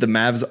win. The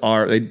Mavs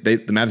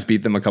the Mavs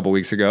beat them a couple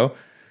weeks ago.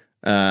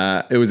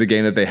 It was a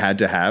game that they had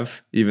to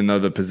have, even though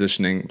the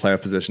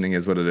playoff positioning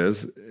is what it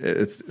is.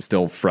 It's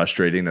still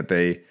frustrating that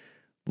they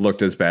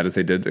looked as bad as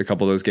they did a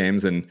couple of those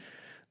games, and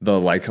the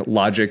like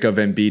logic of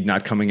Embiid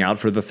not coming out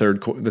for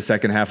the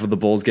second half of the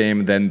Bulls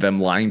game, then them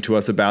lying to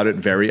us about it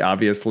very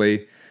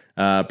obviously,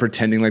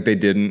 pretending like they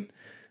didn't.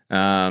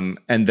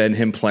 And then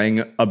him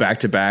playing a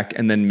back-to-back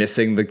and then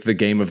missing the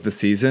game of the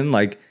season.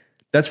 Like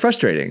that's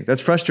frustrating. That's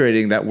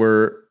frustrating that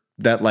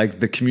like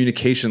the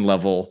communication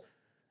level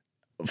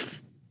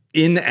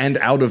in and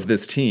out of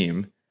this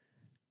team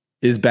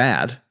is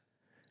bad.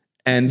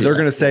 And they're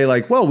going to say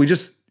like, well, we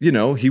just,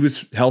 he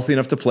was healthy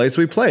enough to play.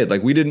 So he played.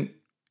 Like we didn't,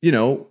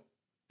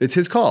 it's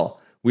his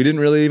call. We didn't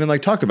really even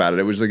like talk about it.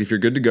 It was like, if you're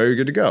good to go, you're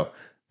good to go.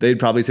 They'd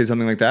probably say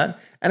something like that.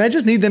 And I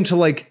just need them to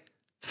like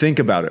think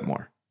about it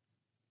more.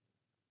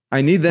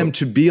 I need them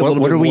to be a little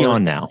bit more. What are we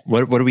on now?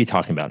 What are we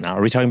talking about now?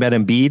 Are we talking about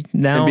Embiid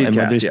now and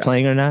whether he's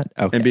playing or not?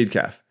 Okay. Embiid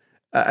calf.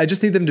 I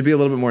just need them to be a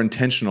little bit more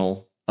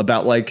intentional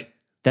about like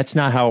That's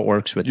not how it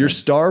works with your him.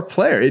 star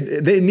player.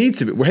 It needs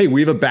to be. Hey,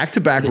 we have a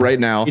back-to-back right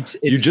now.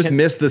 You just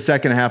missed the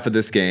second half of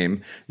this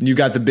game. And you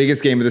got the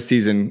biggest game of the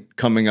season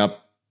coming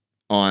up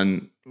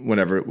on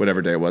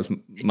whatever day it was,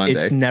 Monday.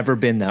 It's never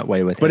been that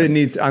way with him.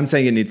 But I'm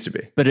saying it needs to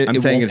be. But I'm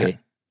saying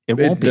it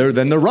won't be.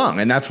 Then they're wrong.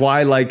 And that's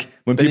why, like,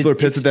 when people are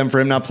pissed at them for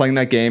him not playing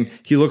that game,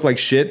 he looked like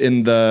shit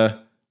in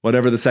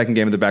whatever the second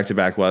game of the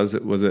back-to-back was.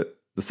 Was it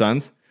the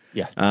Suns?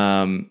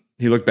 Yeah.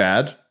 He looked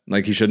bad.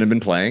 Like, he shouldn't have been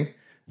playing.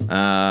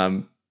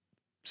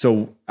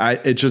 So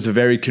it's just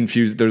very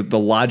confused. The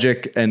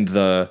logic and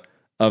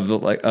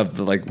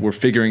we're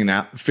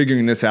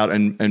figuring this out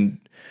and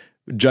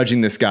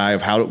judging this guy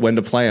of when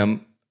to play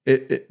him.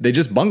 They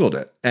just bungled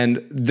it, and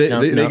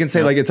they can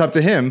say like it's up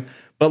to him,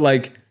 but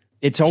like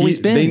it's always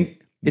been.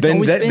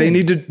 They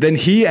need to. Then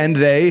he and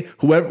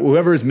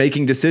whoever is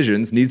making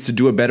decisions needs to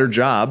do a better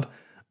job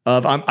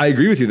of. I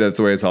agree with you that that's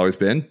the way it's always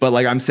been, but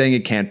like I'm saying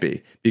it can't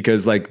be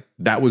because like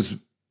that was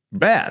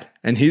bad,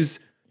 and he's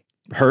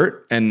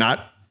hurt and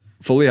not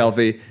fully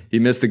healthy. He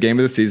missed the game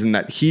of the season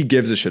that he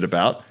gives a shit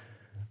about.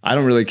 I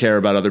don't really care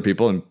about other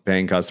people and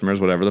paying customers,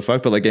 whatever the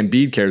fuck, but like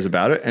Embiid cares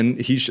about it. And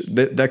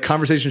that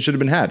conversation should have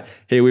been had.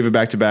 Hey, we have a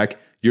back-to-back.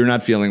 You're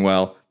not feeling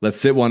well. Let's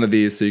sit one of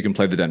these so you can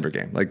play the Denver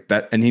game like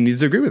that. And he needs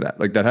to agree with that.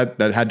 Like that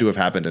had to have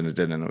happened and it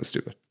didn't, and it was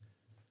stupid.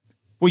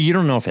 Well, you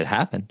don't know if it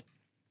happened.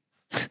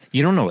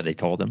 You don't know what they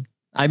told him.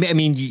 I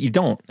mean, you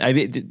don't. I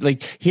mean,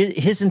 like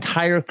his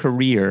entire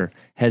career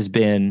has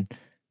been,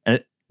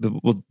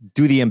 we'll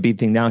do the Embiid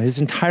thing now. His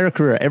entire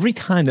career, every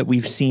time that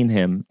we've seen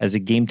him as a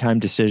game time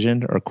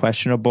decision or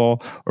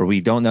questionable, or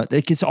we don't know,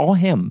 like it's all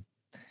him.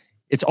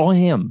 It's all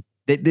him.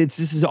 This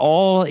is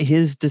all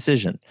his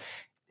decision.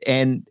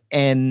 And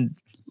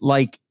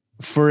like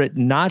for it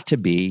not to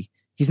be,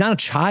 he's not a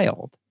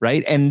child,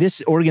 right? And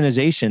this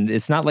organization,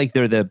 it's not like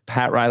they're the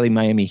Pat Riley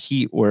Miami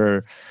Heat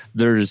where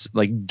there's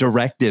like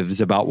directives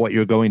about what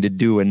you're going to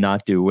do and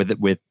not do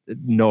with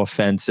no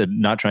offense and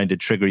not trying to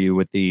trigger you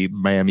with the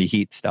Miami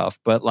Heat stuff.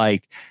 But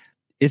like,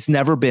 it's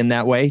never been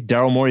that way.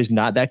 Daryl Morey's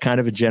not that kind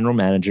of a general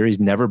manager. He's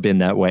never been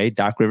that way.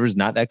 Doc Rivers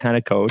not that kind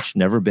of coach.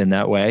 Never been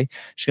that way.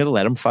 Just got to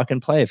let him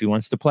fucking play if he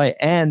wants to play.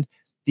 And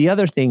the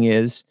other thing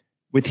is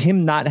with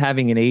him not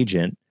having an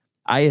agent,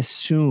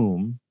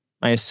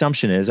 my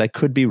assumption is, I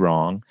could be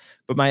wrong,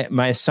 but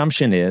my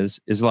assumption is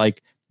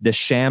like the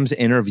Shams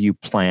interview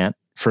plant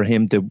for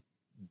him to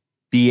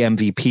be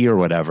MVP or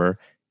whatever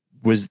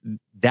was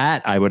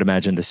that I would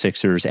imagine the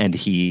Sixers and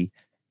he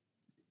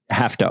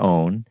have to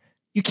own.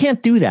 You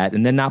can't do that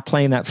and then not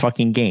playing that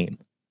fucking game.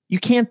 You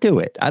can't do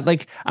it.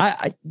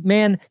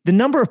 Man, the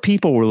number of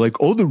people were like,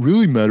 all that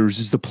really matters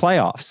is the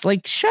playoffs.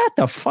 Like, shut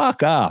the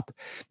fuck up.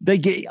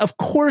 Of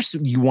course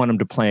you want them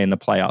to play in the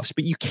playoffs,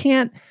 but you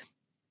can't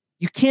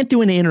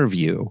do an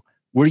interview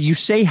where you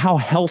say how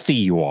healthy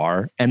you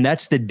are, and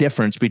that's the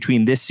difference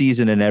between this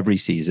season and every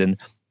season.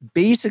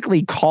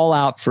 Basically call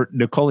out for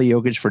Nikola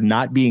Jokic for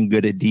not being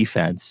good at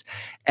defense,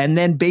 and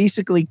then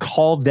basically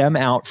call them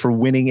out for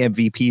winning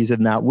MVPs and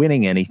not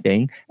winning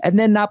anything, and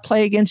then not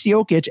play against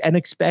Jokic and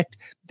expect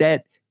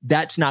that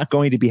that's not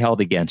going to be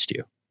held against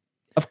you.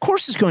 Of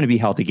course it's going to be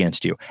held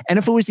against you. And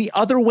if it was the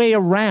other way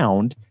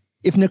around,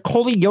 if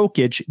Nikola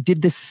Jokic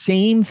did the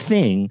same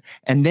thing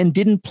and then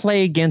didn't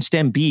play against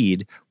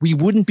Embiid, we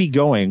wouldn't be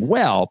going,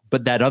 well,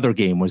 but that other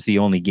game was the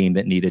only game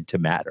that needed to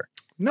matter.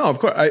 No, of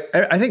course.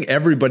 I think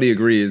everybody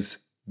agrees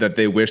that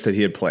they wish that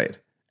he had played.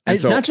 And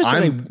so not just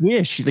that I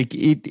wish, like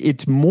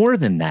it's more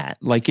than that.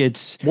 Like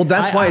it's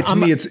that's why to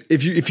me it's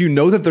if you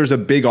know that there's a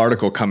big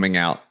article coming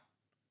out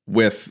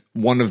with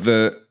one of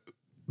the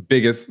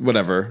biggest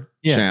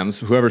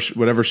Shams,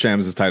 whatever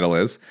Shams' title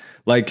is,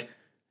 like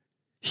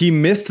he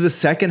missed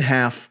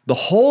the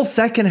whole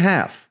second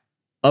half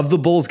of the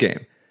Bulls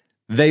game.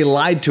 They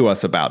lied to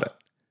us about it.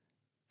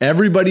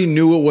 Everybody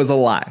knew it was a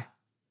lie.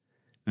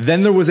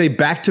 Then there was a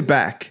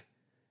back-to-back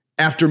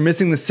after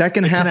missing the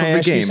second half of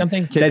the game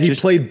that he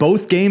played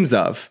both games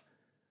of.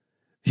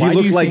 He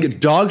looked like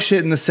dog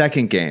shit in the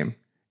second game,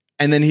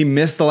 and then he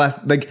missed the last.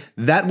 Like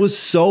that was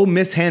so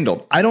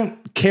mishandled. I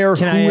don't care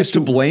who is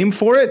to blame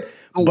for it,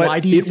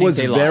 but it was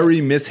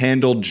very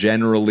mishandled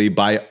generally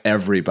by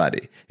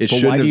everybody. It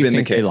shouldn't have been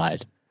the case. They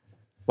lied?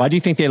 Why do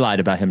you think they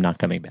lied about him not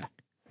coming back?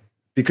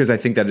 Because I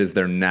think that is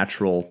their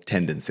natural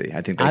tendency.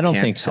 I think they can't help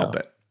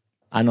it.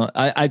 I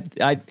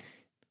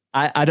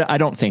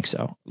don't think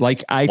so.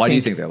 Like, why do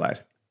you think they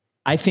lied?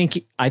 I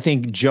think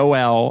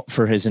Joel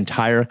for his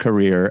entire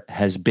career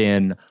has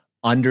been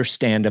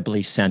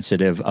understandably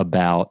sensitive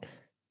about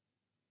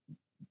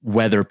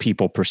whether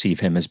people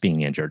perceive him as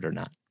being injured or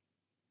not.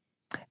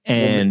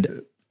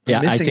 And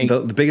I think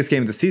the biggest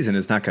game of the season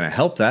is not going to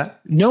help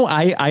that. No,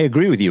 I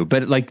agree with you,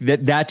 but like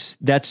that's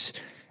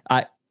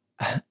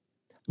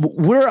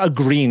we're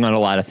agreeing on a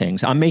lot of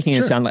things. I'm making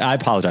it sound like, I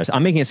apologize.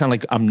 I'm making it sound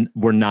like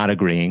we're not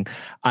agreeing.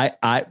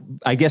 I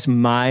guess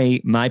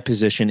my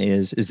position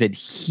is that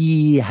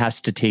he has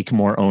to take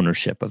more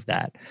ownership of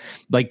that.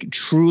 Like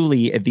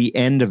truly at the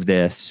end of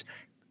this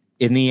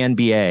in the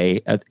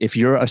NBA, if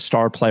you're a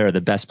star player,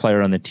 the best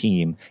player on the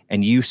team,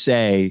 and you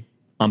say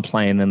I'm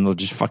playing, then they'll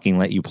just fucking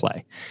let you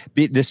play.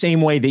 The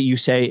same way that you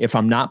say, if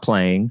I'm not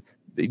playing,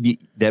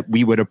 that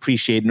we would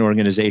appreciate an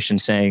organization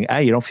saying,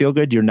 "Hey, you don't feel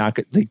good. They're not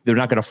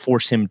going to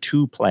force him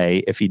to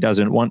play if he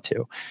doesn't want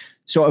to."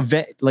 So,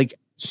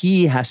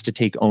 he has to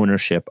take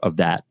ownership of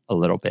that a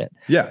little bit.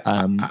 Yeah,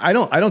 I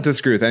don't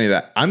disagree with any of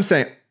that. I'm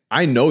saying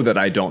I know that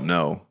I don't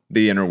know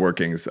the inner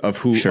workings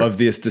of of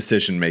this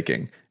decision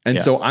making, and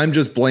so I'm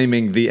just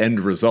blaming the end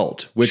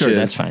result, which is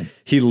that's fine.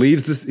 He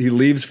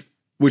leaves,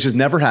 which has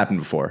never happened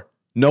before.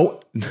 No,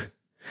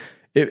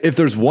 if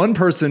there's one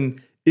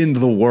person in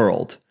the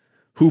world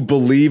who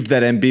believed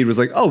that Embiid was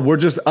like, oh, we're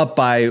just up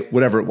by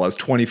whatever it was,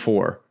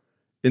 24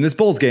 in this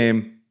Bulls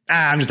game,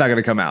 I'm just not going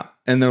to come out.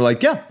 And they're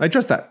like, yeah, I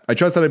trust that. I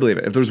believe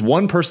it. If there's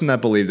one person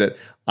that believed it,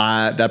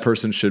 that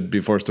person should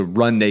be forced to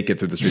run naked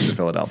through the streets of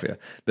Philadelphia.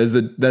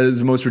 That is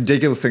the most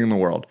ridiculous thing in the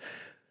world.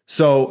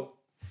 So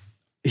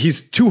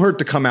he's too hurt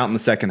to come out in the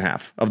second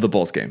half of the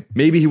Bulls game.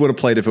 Maybe he would have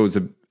played if it was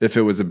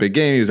a big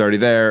game. He was already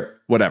there,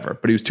 whatever.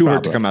 But he was too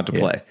hurt to come out to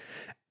play.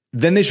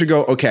 Then they should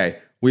go, okay,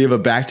 we have a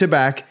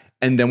back-to-back,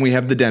 and then we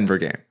have the Denver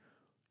game.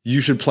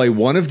 You should play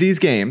one of these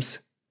games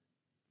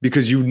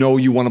because you know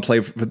you want to play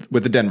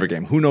with the Denver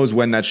game. Who knows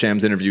when that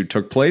Shams interview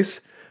took place,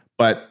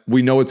 but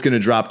we know it's going to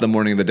drop the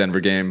morning of the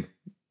Denver game.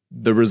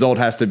 The result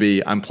has to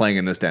be I'm playing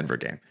in this Denver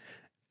game.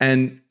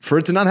 And for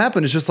it to not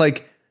happen, it's just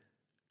like,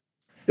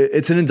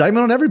 it's an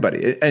indictment on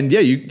everybody. And yeah,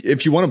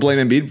 if you want to blame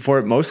Embiid for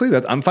it mostly,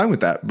 that I'm fine with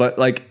that. But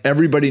like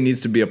everybody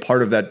needs to be a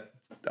part of that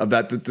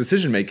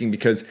decision making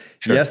because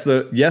yes,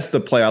 the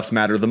playoffs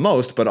matter the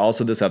most, but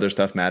also this other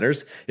stuff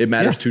matters. It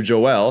matters to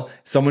Joel.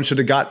 Someone should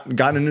have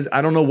gotten in his,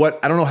 I don't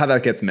know how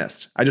that gets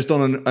missed. I just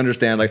don't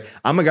understand. Like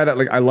I'm a guy that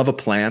I love a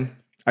plan.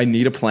 I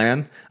need a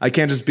plan. I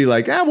can't just be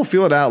like, we'll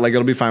feel it out. Like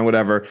it'll be fine,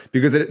 whatever.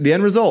 Because the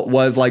end result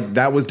was like,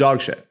 that was dog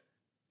shit.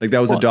 Like that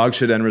was a dog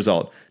shit end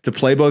result. To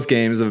play both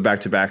games of a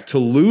back-to-back, to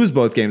lose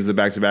both games of the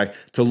back-to-back,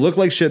 to look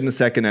like shit in the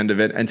second end of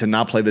it, and to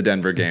not play the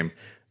Denver game.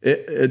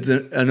 It's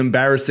an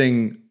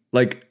embarrassing,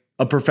 like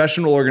a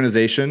professional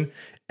organization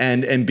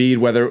and Embiid,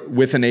 whether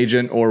with an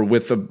agent or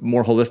with a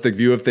more holistic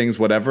view of things,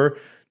 whatever,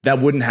 that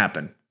wouldn't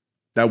happen.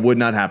 That would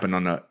not happen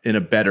in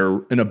a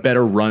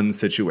better run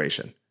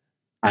situation.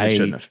 It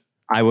shouldn't have.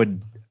 I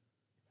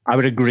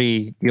would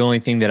agree. The only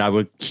thing that I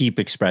would keep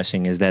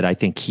expressing is that I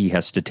think he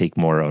has to take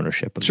more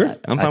ownership of that.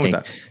 I'm fine with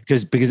that.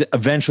 Because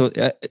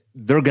eventually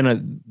they're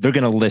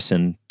gonna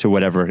listen to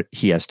whatever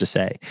he has to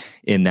say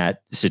in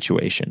that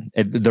situation.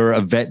 They're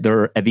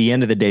at the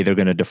end of the day they're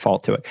going to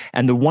default to it.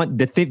 And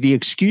the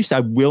excuse I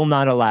will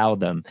not allow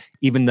them,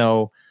 even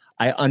though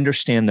I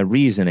understand the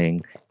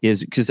reasoning,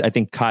 is because I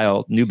think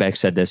Kyle Neubeck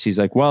said this. He's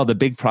like, well, the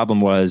big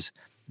problem was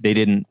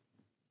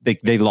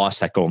they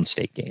lost that Golden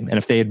State game. And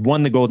if they had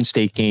won the Golden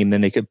State game,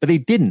 then they could, but they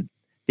didn't.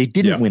 They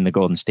didn't win the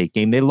Golden State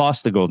game. They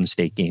lost the Golden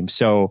State game.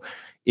 So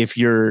if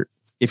you're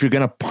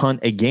going to punt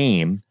a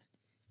game,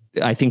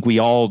 I think we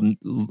all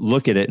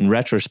look at it in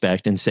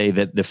retrospect and say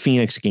that the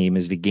Phoenix game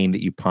is the game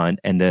that you punt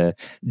and the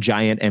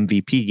Giant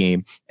MVP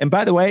game. And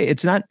by the way,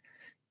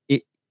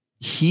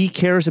 he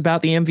cares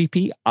about the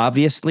MVP.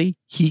 Obviously,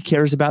 he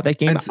cares about that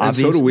game. And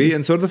so do we,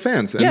 and so do the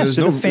fans. And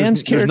the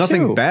fans care. There's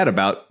nothing too. bad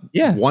about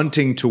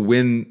wanting to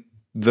win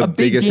the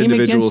biggest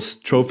individual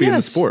trophy in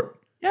the sport.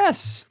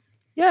 Yes.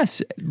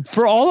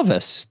 For all of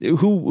us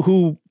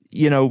who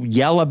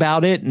yell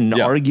about it and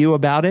argue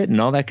about it and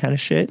all that kind of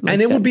shit.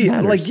 And it would be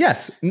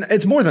matters.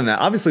 It's more than that.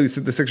 Obviously,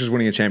 the Sixers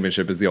winning a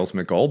championship is the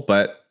ultimate goal,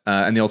 but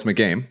and the ultimate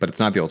game. But it's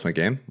not the ultimate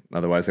game.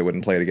 Otherwise, they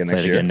wouldn't play it again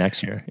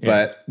next year.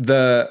 Yeah.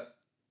 But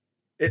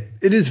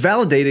it is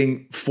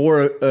validating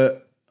for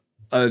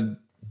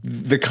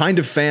the kind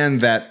of fan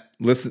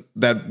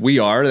that we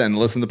are and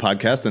listen to the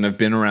podcast and have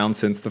been around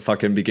since the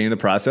fucking beginning of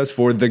the process,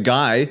 for the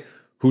guy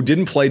who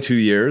didn't play 2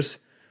 years,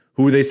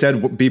 who they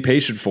said be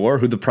patient for,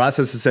 who the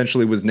process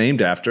essentially was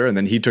named after, and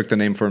then he took the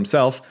name for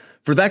himself.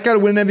 For that guy to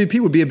win an MVP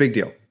would be a big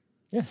deal.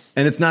 Yes.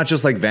 And it's not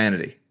just like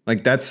vanity.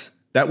 Like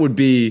that would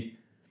be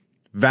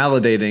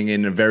validating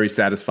in a very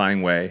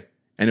satisfying way,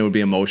 and it would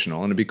be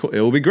emotional, and it'd be cool. It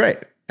will be great.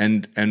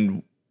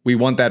 And we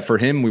want that for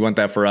him. We want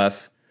that for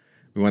us.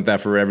 We want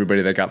that for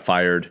everybody that got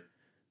fired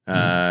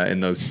in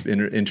those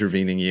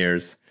intervening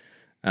years.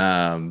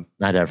 Not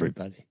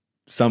everybody.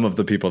 Some of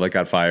the people that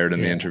got fired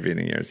in the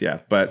intervening years. Yeah.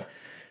 But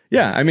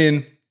yeah, I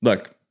mean,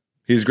 look,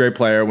 he's a great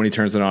player. When he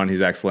turns it on,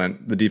 he's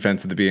excellent. The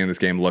defense at the beginning of this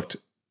game looked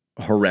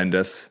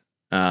horrendous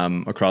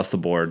across the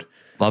board.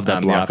 Love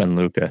that block on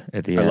Luka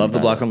at the end. I love the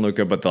block on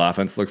Luka, but the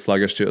offense looks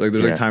sluggish too. Like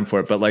there's like time for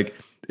it. But like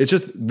it's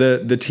just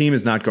the team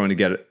is not going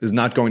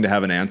to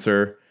have an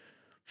answer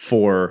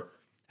for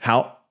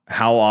how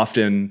much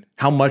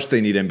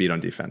they need Embiid on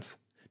defense.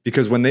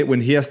 Because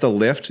when he has to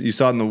lift, you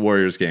saw it in the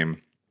Warriors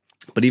game,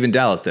 but even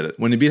Dallas did it.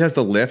 When Embiid has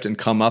to lift and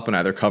come up and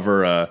either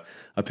cover a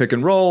pick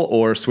and roll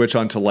or switch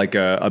onto like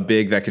a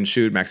big that can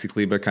shoot, Maxi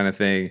Kleber kind of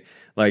thing,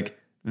 like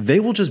they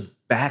will just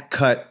back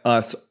cut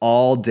us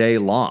all day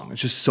long.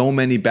 It's just so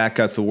many back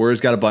cuts. The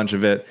Warriors got a bunch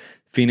of it.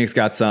 Phoenix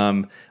got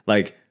some.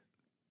 Like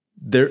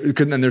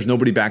there's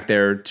nobody back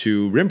there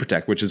to rim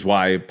protect, which is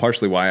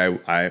partially why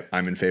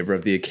I'm in favor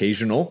of the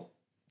occasional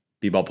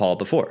B-ball Paul at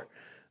the 4.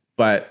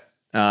 But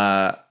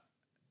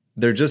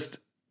they just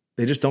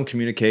don't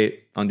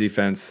communicate on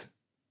defense.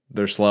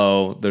 They're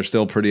slow. They're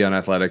still pretty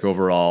unathletic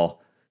overall.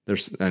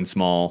 And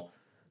small,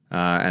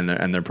 and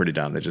they're pretty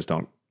dumb. They just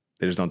don't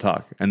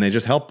talk, and they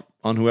just help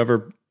on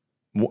whoever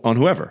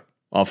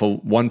off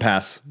of one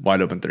pass,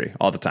 wide open 3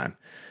 all the time.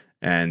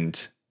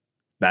 And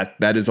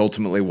that is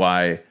ultimately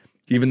why,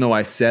 even though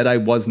I said I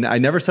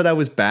never said I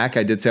was back.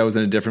 I did say I was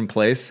in a different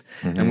place.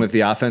 Mm-hmm. And with the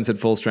offense at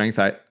full strength,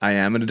 I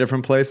am in a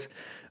different place.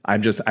 I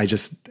just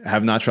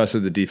have not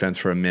trusted the defense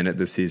for a minute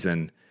this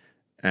season.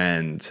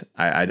 And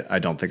I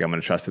don't think I'm going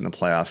to trust it in the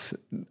playoffs.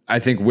 I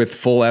think with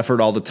full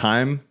effort all the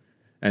time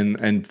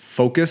and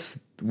focus,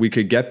 we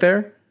could get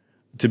there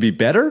to be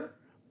better.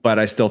 But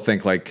I still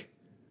think like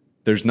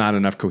there's not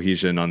enough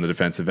cohesion on the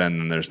defensive end,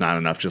 and there's not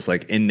enough just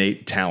like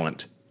innate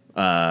talent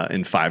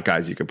in 5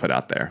 guys you could put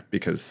out there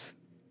because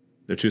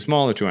they're too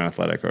small, they're too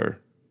unathletic, or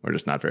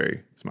just not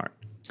very smart.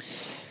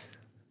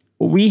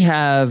 We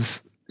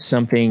have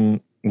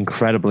something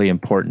incredibly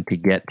important to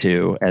get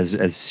to as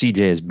CJ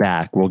is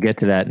back. We'll get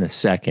to that in a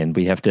second.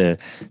 There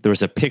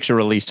was a picture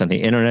released on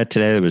the internet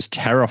today that was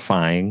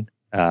terrifying,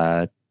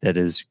 that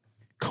is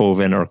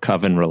Coven or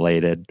Coven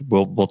related.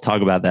 We'll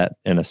talk about that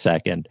in a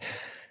second.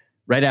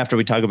 Right after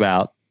we talk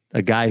about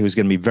a guy who's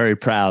going to be very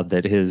proud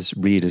that his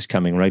read is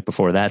coming right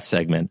before that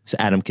segment. It's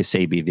Adam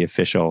Kasabi, the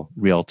official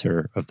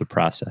realtor of the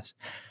process.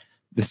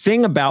 The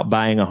thing about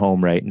buying a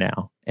home right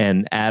now,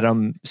 and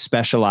Adam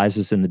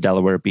specializes in the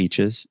Delaware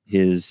beaches.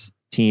 His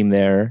team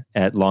there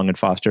at Long and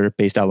Foster,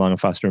 based out of Long and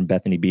Foster in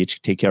Bethany Beach,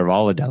 take care of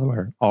all of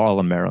Delaware, all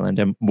of Maryland.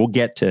 And we'll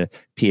get to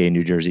PA,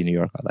 New Jersey, New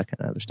York, all that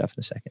kind of other stuff in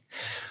a second.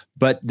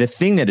 But the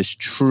thing that is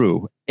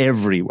true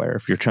everywhere,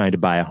 if you're trying to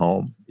buy a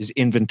home, is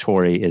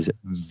inventory is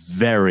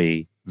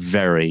very,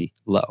 very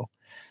low.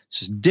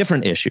 It's a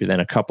different issue than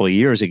a couple of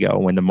years ago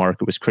when the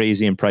market was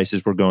crazy and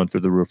prices were going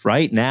through the roof.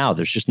 Right now,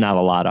 there's just not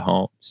a lot of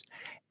homes.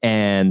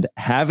 And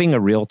having a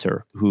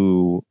realtor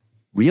who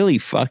really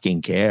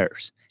fucking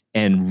cares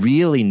and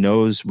really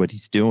knows what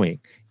he's doing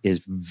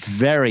is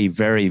very,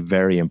 very,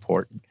 very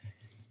important.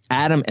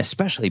 Adam,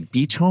 especially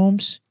beach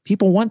homes,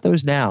 people want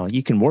those now.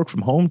 You can work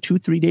from home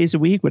 2-3 days a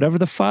week, whatever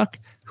the fuck.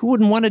 Who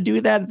wouldn't want to do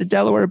that at the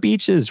Delaware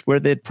beaches where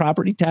the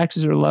property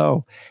taxes are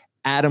low?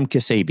 Adam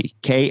Kasabi,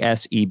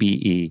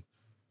 Ksebe,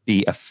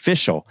 the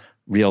official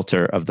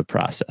realtor of the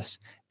process.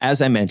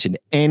 As I mentioned,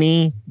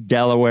 any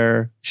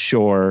Delaware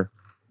shore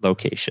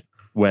location,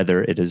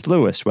 whether it is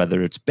Lewis,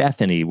 whether it's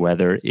Bethany,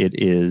 whether it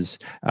is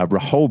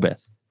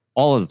Rehoboth,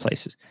 all of the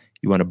places.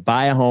 You want to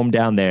buy a home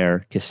down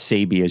there,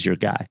 Kasabi is your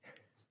guy.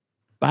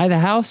 Buy the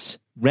house,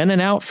 rent it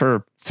out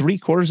for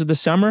 3/4 of the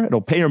summer. It'll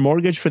pay your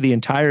mortgage for the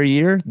entire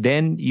year.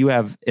 Then you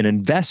have an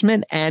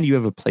investment and you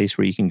have a place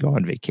where you can go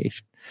on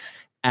vacation.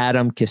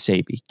 Adam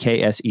Kasabi,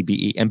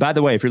 Ksebe. And by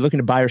the way, if you're looking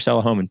to buy or sell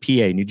a home in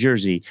PA, New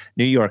Jersey,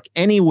 New York,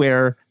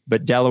 anywhere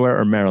but Delaware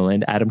or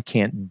Maryland, Adam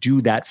can't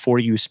do that for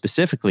you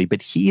specifically,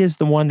 but he is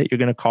the one that you're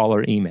going to call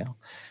or email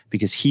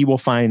because he will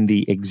find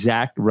the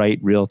exact right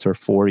realtor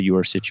for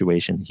your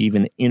situation. He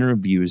even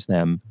interviews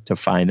them to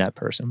find that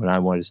person. When I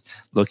was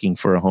looking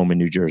for a home in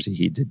New Jersey,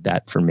 he did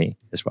that for me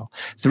as well.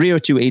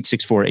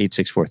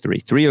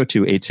 302-864-8643,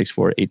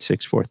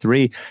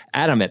 302-864-8643.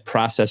 Adam at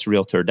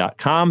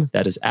processrealtor.com.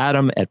 That is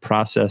Adam at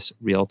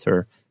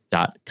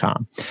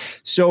processrealtor.com.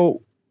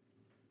 So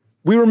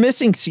we were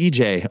missing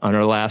CJ on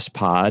our last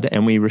pod,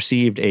 and we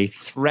received a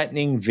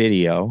threatening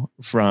video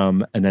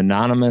from an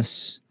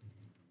anonymous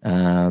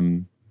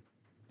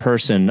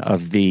person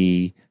of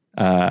the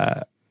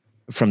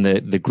from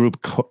the group.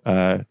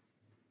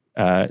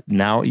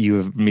 Now you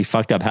have me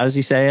fucked up. How does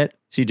he say it?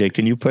 CJ,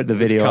 can you put the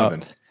video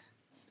up?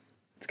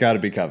 It's got to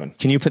be Coven.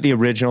 Can you put the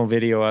original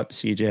video up,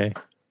 CJ,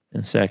 in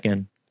a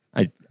second?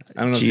 I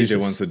don't know if CJ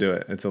wants to do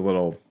it. It's a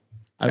little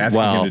asking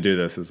him to do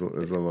this is a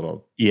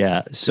little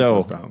So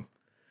close to home.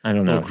 I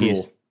don't know.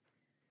 Cool.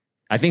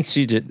 I think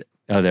CJ.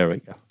 Oh, there we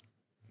go.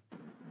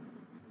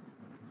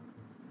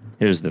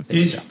 Here's the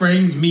video. This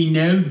brings me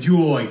no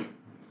joy.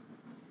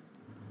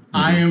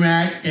 I am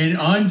at an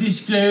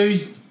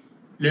undisclosed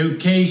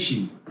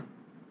location,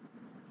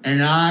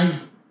 and I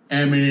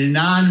am an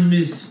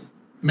anonymous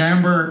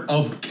member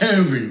of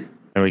Coven.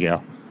 There we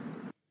go.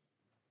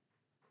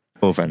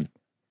 Coven.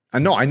 I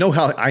know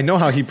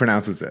how he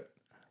pronounces it.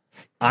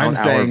 I'm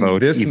saying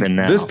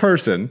this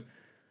person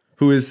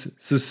who is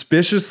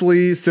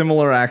suspiciously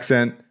similar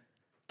accent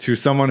to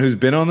someone who's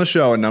been on the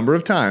show a number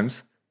of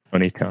times.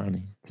 Tony.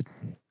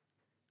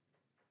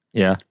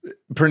 Yeah.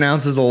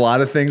 Pronounces a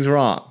lot of things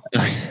wrong.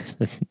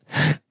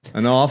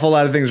 An awful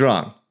lot of things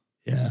wrong.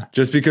 Yeah.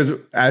 Just because,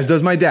 as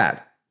does my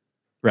dad.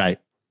 Right.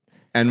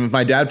 And if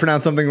my dad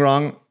pronounced something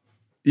wrong,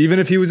 even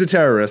if he was a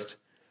terrorist,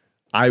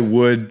 I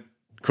would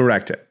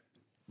correct it.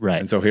 Right.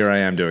 And so here I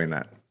am doing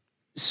that.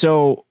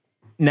 So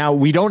now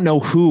we don't know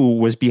who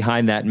was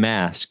behind that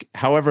mask.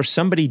 However,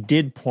 somebody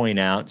did point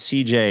out,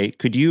 CJ,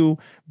 could you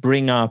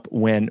bring up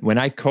when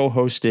I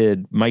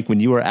co-hosted, Mike, when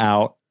you were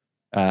out,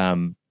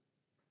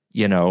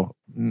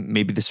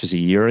 maybe this was a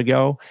year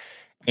ago,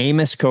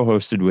 Amos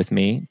co-hosted with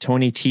me.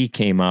 Tony T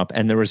came up,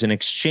 and there was an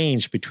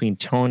exchange between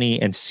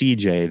Tony and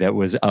CJ that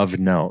was of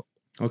note.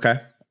 Okay.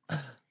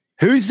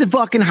 Who's the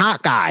fucking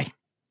hot guy?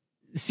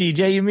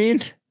 CJ, you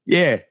mean?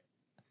 Yeah.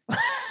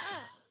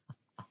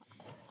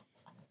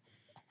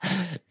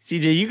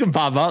 CJ, you can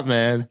pop up,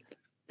 man.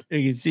 I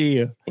can see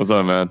you. What's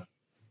up, man?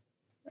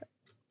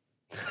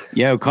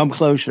 Yo, come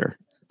closer.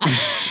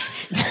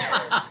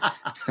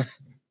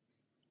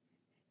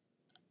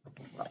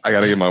 I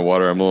gotta get my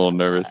water. I'm a little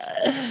nervous.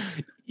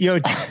 Yo,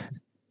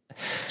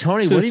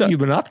 Tony, what have you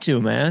been up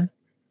to, man?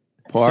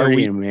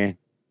 Partying, man.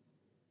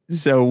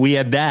 So we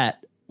had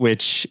that,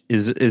 which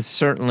is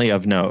certainly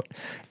of note.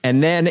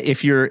 And then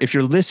if you're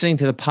listening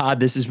to the pod,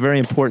 this is very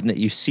important that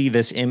you see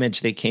this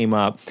image that came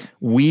up.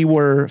 We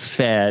were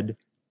fed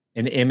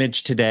an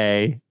image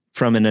today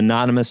from an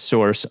anonymous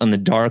source on the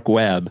dark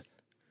web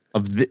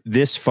of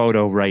this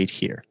photo right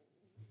here.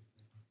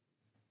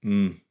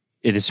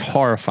 It is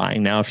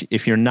horrifying. Now,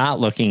 if you're not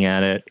looking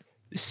at it,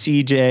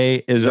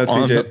 CJ is that's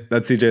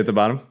CJ at the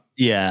bottom.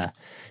 Yeah.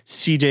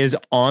 CJ is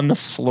on the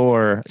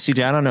floor.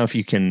 CJ, I don't know if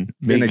you can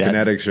make in a that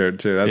kinetic shirt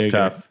too. That's bigger.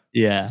 tough.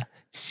 Yeah.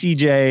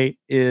 CJ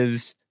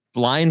is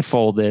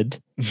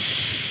blindfolded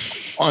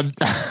on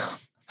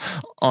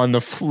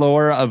the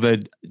floor of a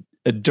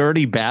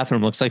dirty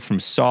bathroom. Looks like from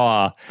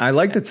Saw. I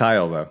like the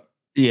tile though.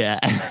 Yeah.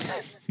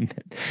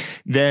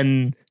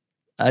 Then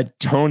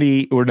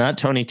Tony, or not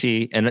Tony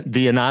T, and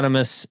the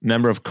anonymous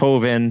member of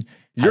Coven.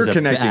 You're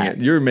connecting it.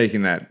 You're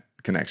making that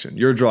connection.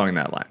 You're drawing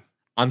that line.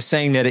 I'm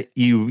saying that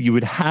you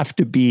would have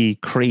to be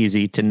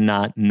crazy to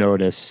not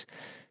notice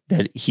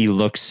that he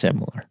looks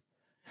similar.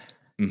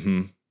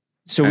 Mm-hmm.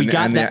 So we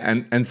got that,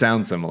 and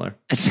sounds similar.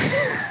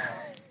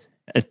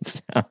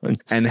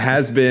 And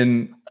has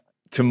been,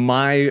 to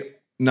my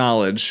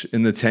knowledge,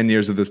 in the 10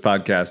 years of this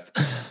podcast,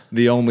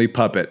 the only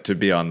puppet to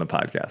be on the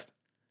podcast.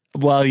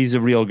 Well, he's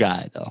a real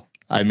guy, though.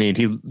 I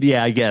mean,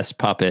 I guess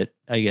puppet.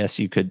 I guess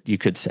you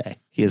could say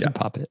he is a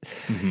puppet.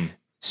 Mm-hmm.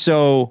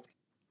 So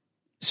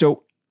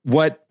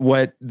what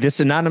this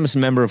anonymous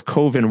member of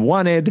Coven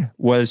wanted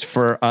was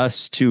for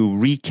us to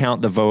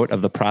recount the vote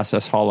of the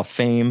Process Hall of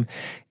Fame.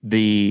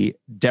 The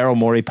Daryl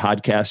Morey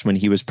podcast, when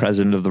he was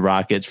president of the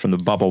Rockets, from the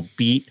bubble,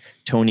 beat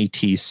Tony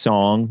T's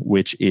song,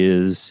 which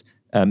is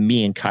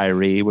Me and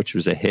Kyrie, which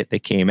was a hit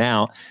that came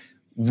out.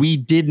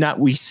 We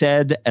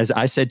said, as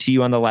I said to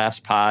you on the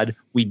last pod,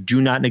 we do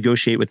not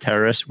negotiate with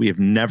terrorists. We have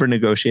never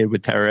negotiated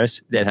with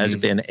terrorists. That has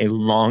been a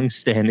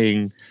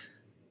long-standing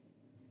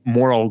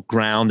moral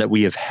ground that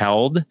we have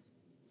held.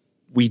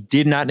 We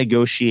did not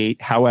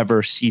negotiate.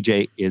 However,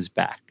 CJ is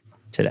back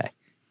today.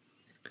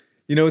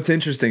 You know, it's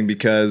interesting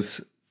because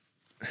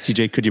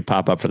CJ, could you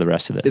pop up for the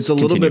rest of this? It's a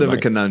little bit of a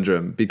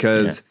conundrum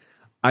because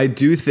I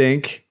do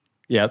think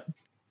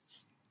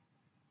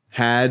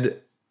had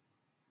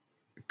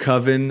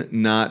Coven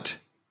not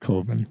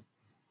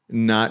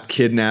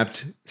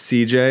kidnapped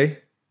CJ,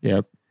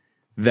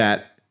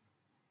 that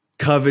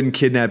Coven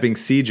kidnapping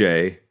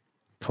CJ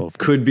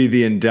could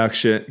be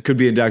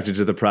inducted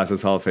to the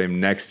Process Hall of Fame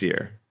next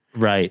year.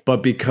 Right.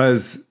 But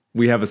because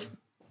we have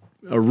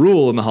a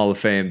rule in the Hall of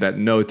Fame that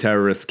no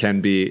terrorists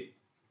can be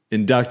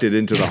inducted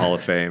into the Hall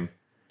of Fame.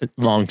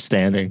 Long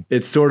standing.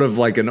 It's sort of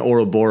like an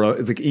Ouroboros.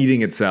 It's like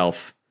eating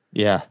itself.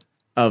 Yeah.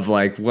 Of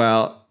like,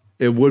 well,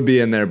 it would be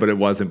in there, but it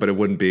wasn't, but it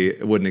wouldn't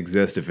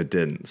exist if it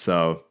didn't.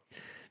 So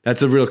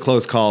that's a real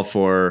close call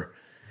for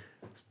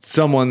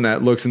someone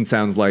that looks and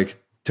sounds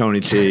like Tony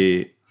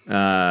T.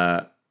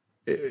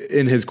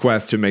 In his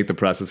quest to make the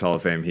Process Hall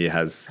of Fame, he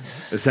has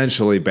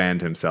essentially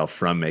banned himself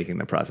from making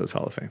the Process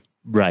Hall of Fame.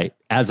 Right.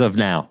 As of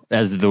now,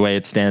 as the way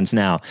it stands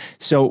now.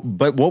 So,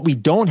 but what we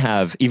don't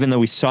have, even though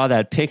we saw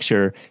that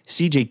picture,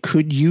 CJ,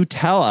 could you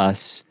tell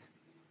us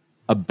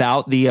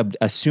about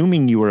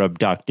assuming you were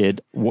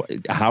abducted,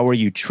 how were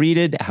you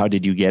treated? How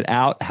did you get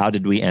out? How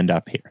did we end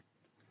up here?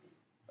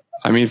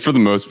 I mean, for the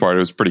most part, it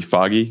was pretty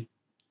foggy.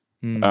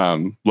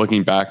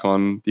 Looking back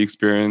on the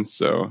experience,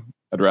 so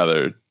I'd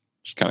rather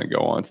just kind of go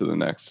on to the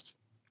next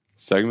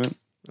segment.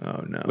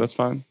 Oh no, that's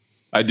fine.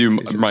 I do,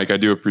 Mike. I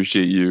do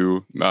appreciate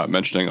you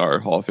mentioning our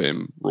Hall of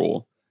Fame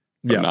rule,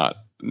 not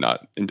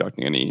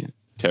inducting any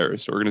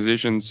terrorist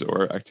organizations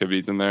or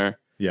activities in there.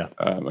 Yeah,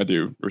 I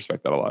do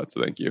respect that a lot.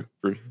 So thank you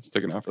for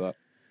sticking out for that.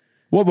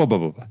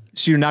 Whoa.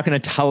 So you're not going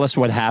to tell us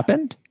what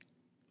happened?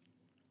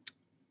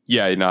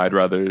 Yeah, I'd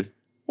rather.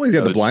 Well, he's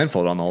got the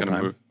blindfold on the whole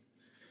time.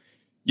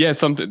 Yeah,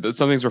 some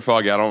things were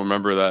foggy. I don't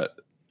remember that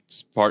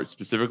part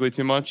specifically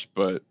too much,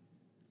 but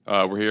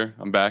we're here.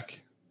 I'm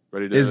back,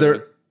 ready to.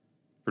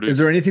 Is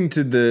there anything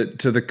to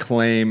the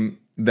claim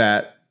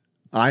that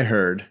I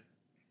heard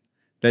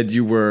that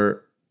you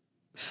were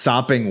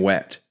sopping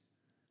wet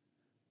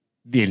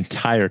the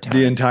entire time?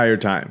 The entire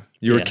time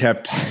you were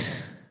kept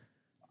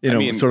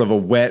in sort of a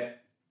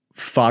wet,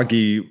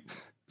 foggy,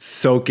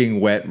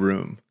 soaking wet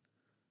room.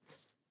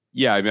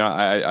 Yeah, I mean,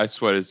 I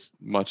sweat as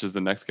much as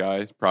the next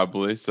guy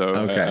probably. So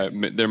okay.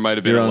 There might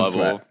have been a level,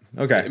 sweat.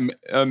 Okay,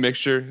 a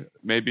mixture,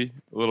 maybe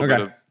a little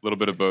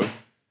bit of both.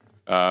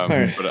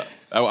 Right. But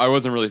I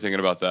wasn't really thinking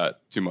about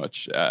that too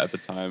much at the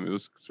time. It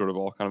was sort of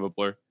all kind of a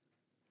blur.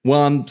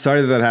 Well, I'm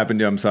sorry that happened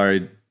to you. I'm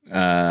sorry.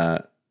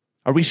 Are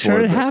we sure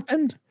it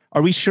happened?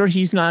 Are we sure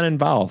he's not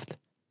involved?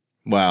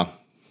 Wow.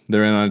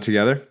 They're in on it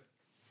together?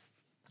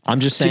 I'm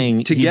just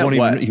saying to he get won't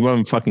what? even, he won't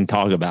even fucking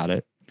talk about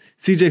it.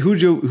 CJ,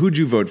 who'd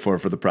you vote for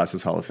the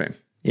Process Hall of Fame?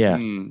 Yeah.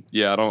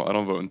 Yeah, I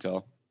don't vote and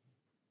tell.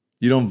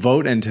 You don't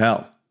vote and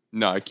tell.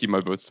 No, I keep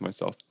my votes to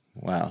myself.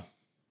 Wow.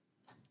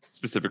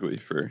 Specifically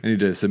for I need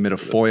to submit a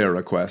FOIA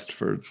request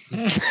for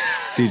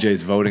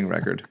CJ's voting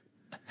record.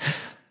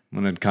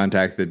 I'm going to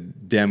contact the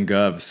Dem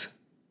Govs.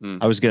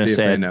 I was going to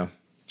say, no.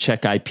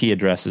 check IP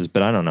addresses,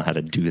 but I don't know how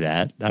to do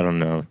that. I don't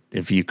know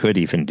if you could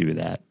even do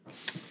that.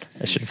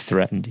 I should have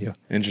threatened you.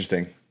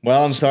 Interesting.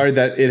 Well, I'm sorry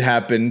that it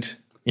happened.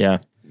 Yeah.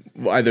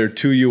 Either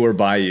to you or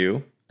by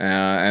you.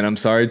 And I'm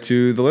sorry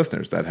to the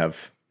listeners that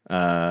have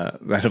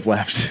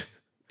left.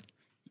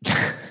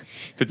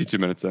 52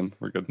 minutes in.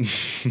 We're good.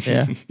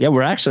 Yeah. Yeah,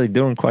 we're actually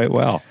doing quite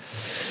well.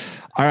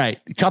 All right.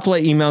 A couple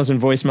of emails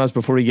and voicemails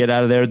before we get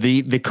out of there.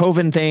 The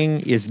Coven thing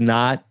is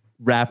not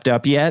wrapped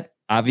up yet.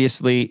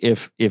 Obviously,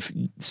 if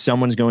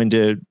someone's going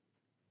to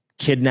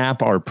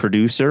kidnap our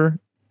producer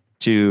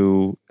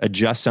to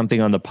adjust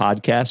something on the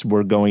podcast,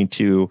 we're going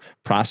to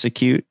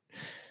prosecute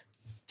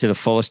to the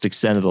fullest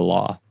extent of the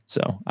law.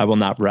 So I will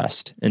not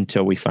rest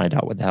until we find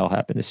out what the hell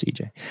happened to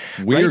CJ.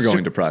 We're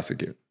going to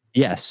prosecute.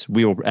 Yes,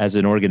 we will, as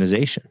an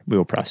organization, we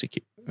will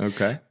prosecute.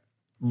 Okay.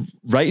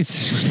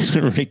 Writes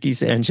Ricky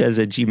Sanchez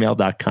at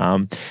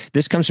gmail.com.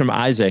 This comes from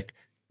Isaac.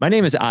 My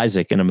name is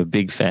Isaac, and I'm a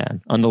big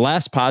fan. On the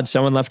last pod,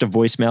 someone left a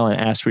voicemail and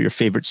asked what your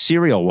favorite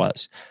cereal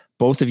was.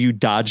 Both of you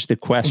dodged the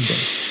question,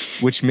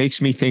 which makes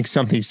me think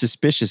something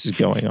suspicious is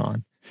going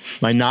on.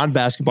 My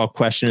non-basketball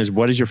question is,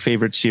 what is your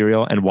favorite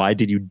cereal, and why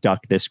did you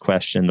duck this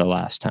question the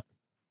last time?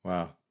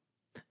 Wow.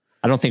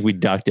 I don't think we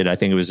ducked it. I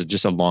think it was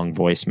just a long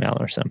voicemail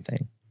or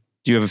something.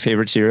 Do you have a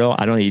favorite cereal?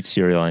 I don't eat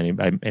cereal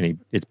any.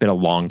 It's been a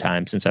long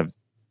time since I've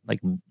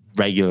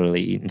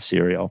regularly eaten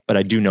cereal, but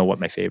I do know what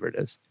my favorite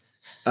is.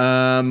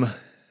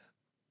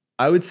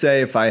 I would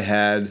say if I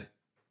had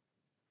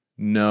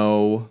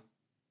there's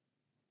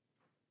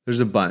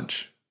a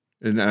bunch,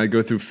 and I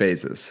go through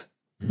phases.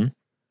 Mm-hmm.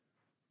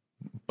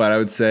 But I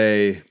would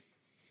say,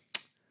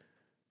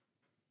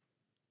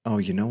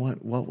 you know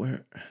what?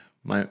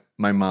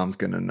 My mom's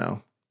gonna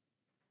know.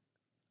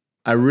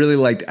 I really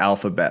liked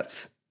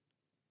Alphabets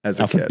as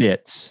a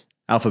kid.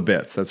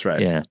 Alphabets, that's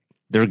right. Yeah,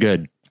 they're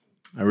good.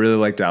 I really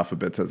liked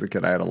Alphabets as a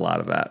kid. I had a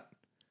lot of that.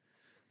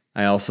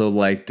 I also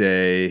liked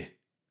a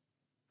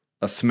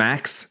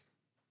Smacks.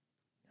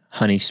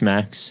 Honey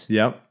Smacks.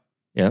 Yep.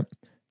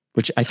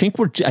 Which I think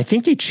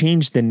they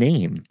changed the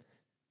name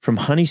from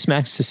Honey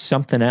Smacks to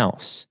something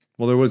else.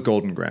 Well, there was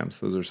Golden Grams.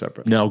 Those are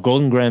separate. No,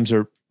 Golden Grams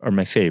are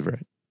my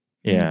favorite.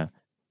 Yeah.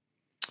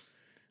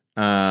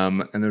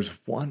 And there's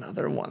one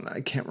other one that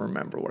I can't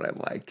remember what I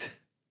liked,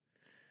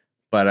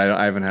 but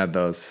I haven't had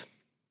those.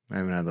 I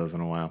haven't had those in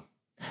a while.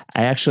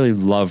 I actually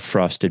love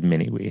Frosted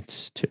Mini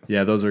Wheats too.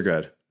 Yeah, those are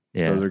good.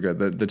 Yeah. Those are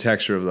good. The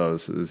texture of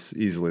those is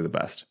easily the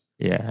best.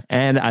 Yeah.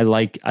 And I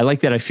like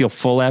that I feel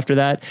full after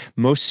that.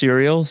 Most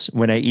cereals,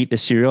 when I eat the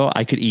cereal,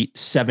 I could eat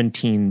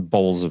 17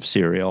 bowls of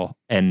cereal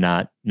and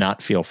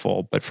not feel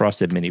full. But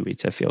Frosted Mini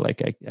Wheats, I feel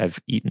like I've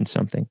eaten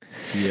something.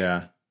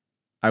 Yeah.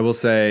 I will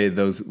say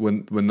those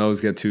when those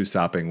get too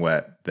sopping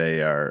wet,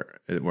 we're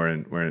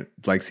in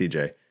like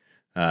CJ.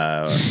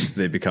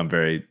 They become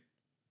very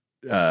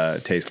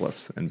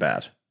tasteless and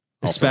bad.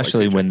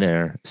 Especially when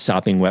they're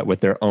sopping wet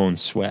with their own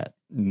sweat.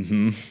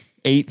 Mm-hmm.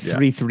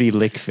 833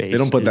 lick face. They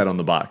don't put that on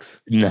the box.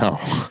 No.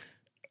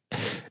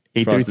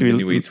 833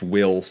 Mini Wheats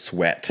will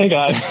sweat. Hey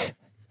guys.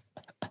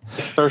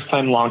 First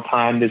time, long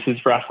time. This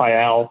is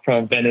Rafael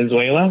from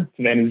Venezuela.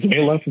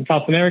 Venezuela from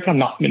South America,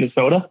 not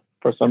Minnesota.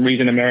 For some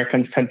reason,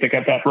 Americans tend to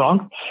get that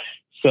wrong.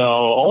 So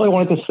all I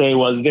wanted to say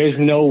was there's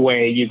no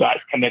way you guys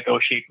can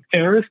negotiate with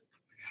terrorists.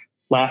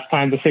 Last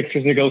time the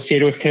Sixers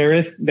negotiated with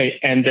terrorists, they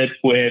ended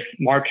with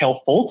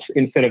Markelle Fultz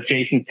instead of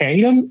Jason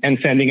Tatum and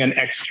sending an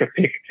extra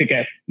pick to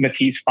get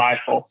Matisse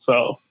Thybulle.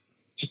 So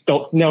just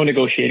no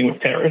negotiating with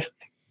terrorists.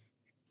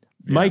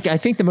 Mike, I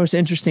think the most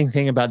interesting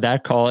thing about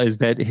that call is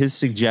that his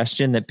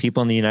suggestion that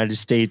people in the United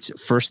States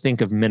first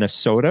think of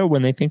Minnesota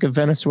when they think of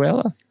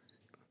Venezuela.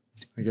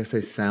 I guess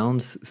they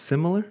sound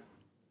similar,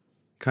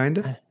 kind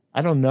of.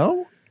 I don't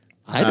know.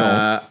 I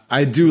don't.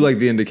 I do like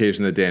the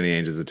indication that Danny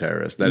Ainge is a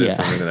terrorist. That is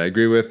something that I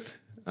agree with,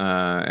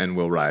 and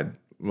we'll ride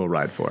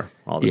for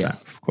all the time.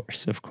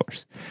 Of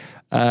course.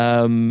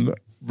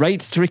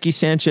 Writes to Ricky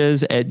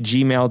Sanchez at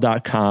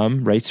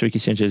gmail.com.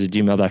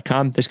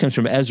 This comes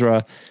from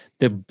Ezra.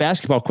 The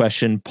basketball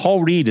question: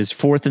 Paul Reed is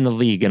 4th in the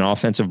league in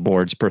offensive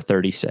boards per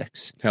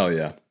 36. Hell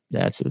yeah.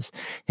 That's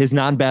his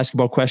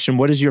non-basketball question.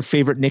 What is your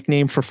favorite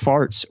nickname for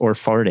farts or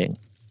farting?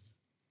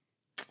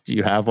 Do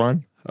you have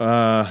one?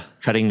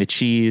 Cutting the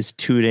cheese,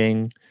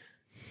 tooting.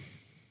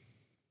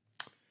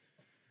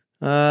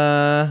 When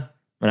I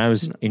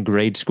was in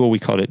grade school, we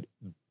called it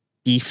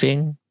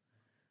beefing.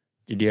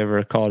 Did you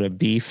ever call it a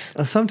beef?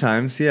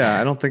 Sometimes,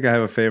 yeah. I don't think I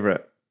have a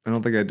favorite. I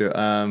don't think I do.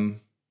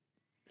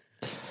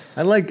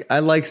 I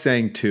like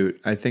saying toot.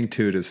 I think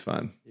toot is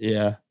fun.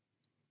 Yeah.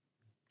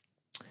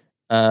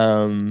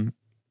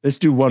 Let's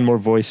do one more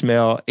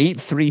voicemail.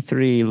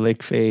 833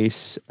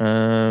 Lickface.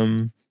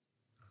 How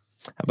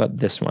about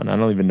this one? I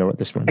don't even know what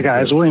this one Hey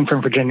guys, is. William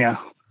from Virginia.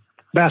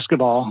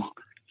 Basketball.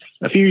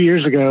 A few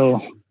years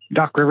ago,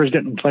 Doc Rivers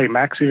didn't play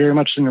Maxey very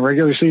much in the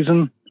regular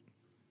season,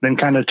 then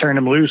kind of turned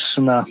him loose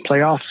in the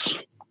playoffs.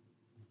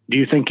 Do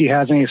you think he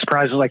has any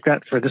surprises like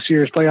that for this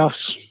year's playoffs?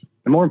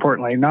 And more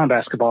importantly,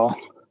 non-basketball.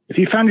 If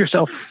you found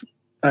yourself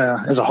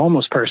as a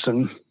homeless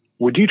person,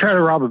 would you try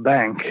to rob a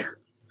bank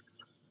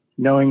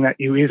knowing that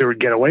you either would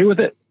get away with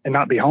it and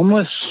not be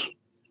homeless,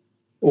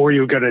 or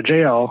you would go to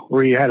jail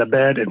where you had a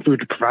bed and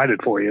food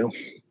provided for you?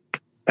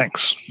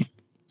 Thanks.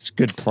 It's a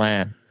good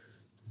plan.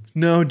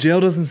 No, jail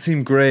doesn't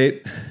seem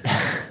great.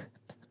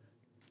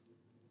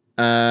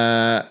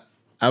 I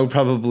would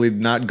probably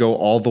not go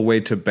all the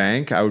way to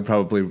bank. I would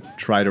probably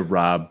try to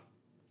rob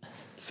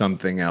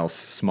something else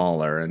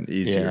smaller and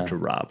easier to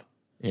rob.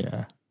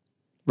 Yeah.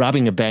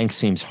 Robbing a bank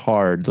seems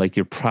hard. Like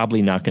you're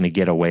probably not going to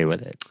get away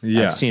with it.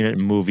 Yeah. I've seen it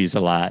in movies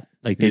a lot.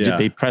 Like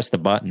they press the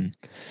button.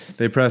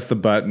 They press the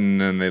button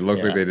and they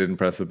look like they didn't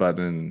press the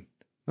button.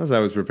 As I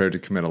was prepared to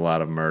commit a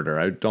lot of murder.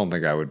 I don't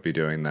think I would be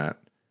doing that.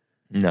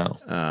 No.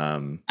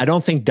 I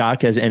don't think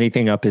Doc has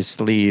anything up his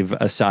sleeve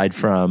aside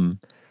from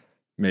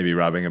maybe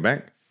robbing a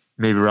bank.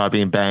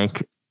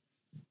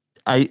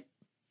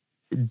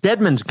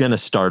 Dedmon's going to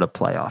start a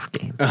playoff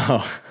game.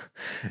 Oh,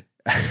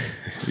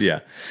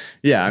 yeah.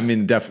 Yeah. I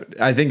mean,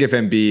 I think if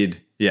Embiid,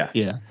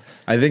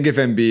 I think if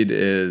Embiid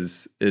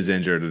is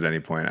injured at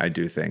any point, I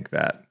do think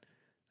that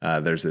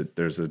there's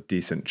a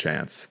decent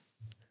chance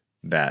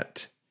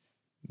that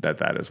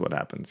is what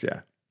happens. Yeah.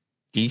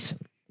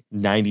 Decent.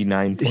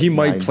 99. He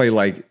might play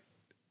like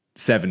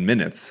 7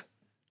 minutes,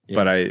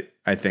 but I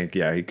think,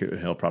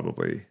 he'll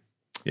probably,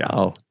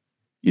 Oh,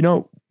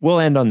 we'll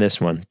end on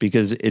this one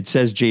because it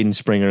says Jaden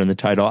Springer in the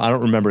title. I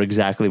don't remember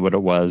exactly what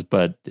it was,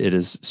 but it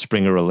is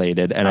Springer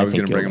related. And I was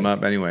going to bring him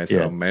up anyway,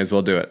 so may as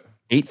well do it.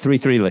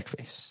 833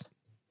 Lickface.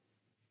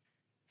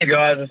 Hey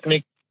guys, it's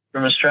Nick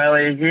from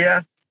Australia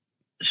here.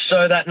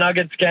 So that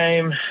Nuggets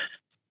game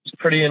was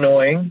pretty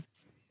annoying,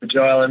 the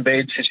Joel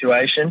Embiid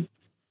situation.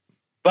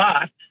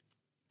 But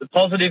the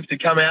positive to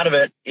come out of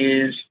it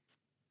is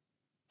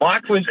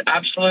Mike was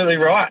absolutely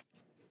right.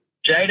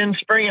 Jaden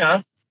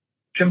Springer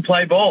can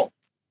play ball.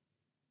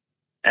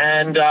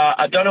 And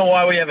I don't know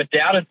why we ever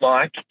doubted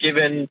Mike,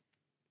 given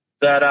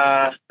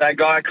that that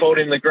guy called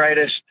him the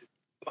greatest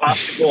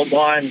basketball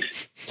mind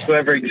to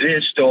ever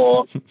exist,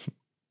 or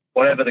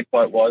whatever the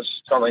quote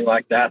was, something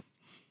like that.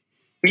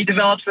 He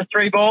develops the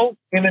 3-ball,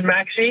 him and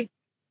Maxey.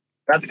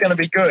 That's going to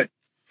be good.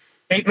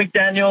 Keep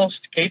McDaniels,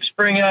 keep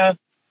Springer.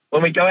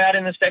 When we go out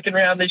in the second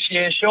round this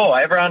year, sure,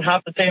 everyone,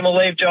 half the team will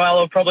leave. Joel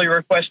will probably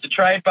request a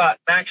trade, but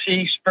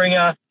Maxey,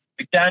 Springer,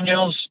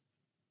 McDaniels,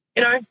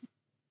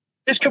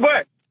 this could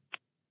work.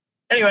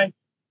 Anyway,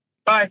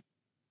 bye.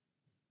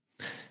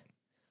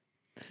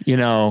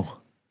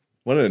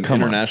 What an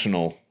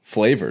international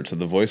flavor to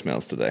the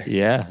voicemails today.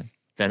 Yeah.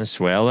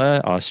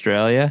 Venezuela,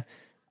 Australia.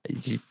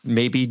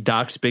 Maybe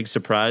Doc's big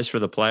surprise for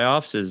the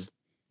playoffs is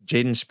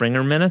Jaden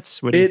Springer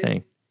minutes. What do you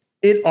think?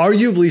 It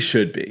arguably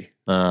should be.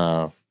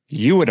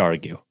 You would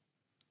argue.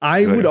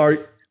 I would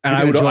argue. And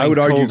I would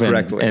argue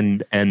correctly.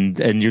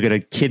 And you're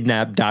going to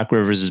kidnap Doc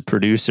Rivers'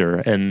 producer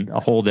and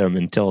hold him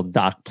until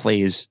Doc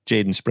plays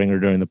Jaden Springer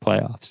during the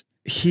playoffs.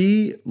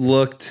 He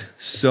looked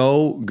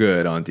so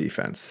good on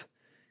defense.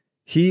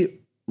 He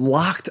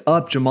locked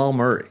up Jamal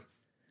Murray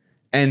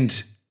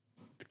and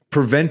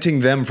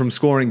preventing them from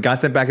scoring,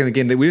 got them back in the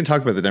game. We didn't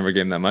talk about the Denver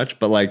game that much,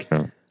 but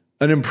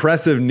an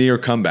impressive near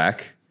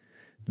comeback.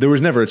 There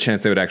was never a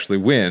chance they would actually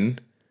win.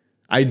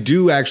 I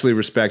do actually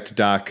respect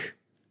Doc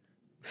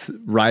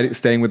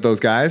staying with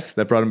those guys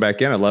that brought him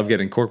back in. I love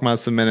getting Korkmaz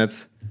some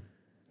minutes.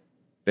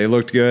 They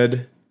looked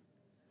good.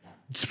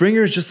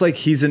 Springer is just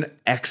he's an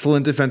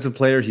excellent defensive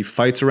player. He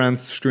fights around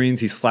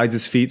screens. He slides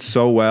his feet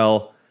so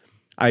well.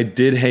 I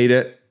did hate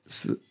it.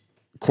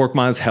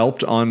 Korkmaz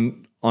helped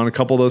on a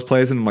couple of those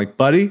plays, and I'm like,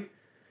 buddy,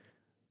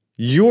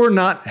 you're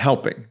not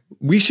helping.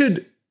 We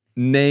should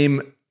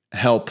name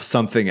help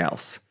something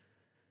else,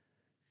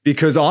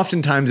 because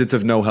oftentimes it's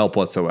of no help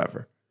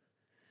whatsoever.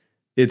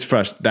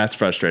 That's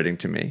frustrating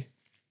to me.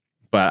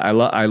 But I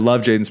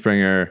love Jaden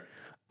Springer.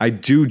 I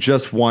do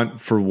just want,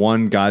 for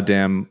one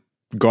goddamn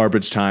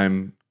garbage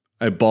time,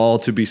 a ball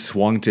to be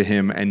swung to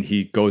him and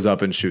he goes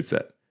up and shoots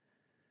it.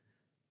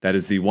 That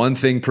is the one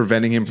thing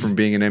preventing him from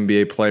being an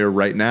NBA player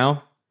right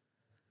now.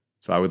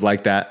 So I would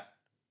like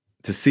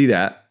to see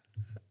that.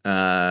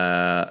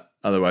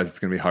 Otherwise, it's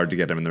going to be hard to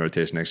get him in the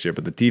rotation next year.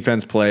 But the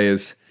defense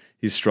plays.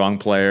 He's a strong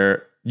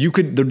player.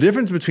 The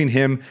difference between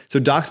him. So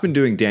Doc's been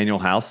doing Daniel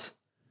House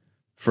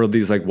for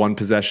these 1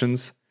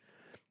 possessions,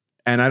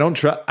 and I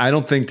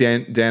don't think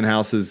Dan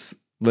House is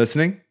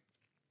listening.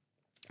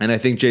 And I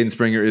think Jaden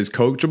Springer is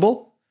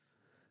coachable.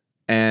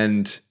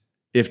 And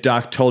if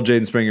Doc told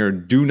Jaden Springer,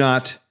 do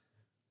not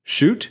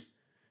shoot,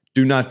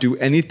 do not do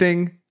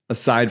anything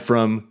aside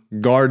from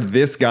guard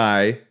this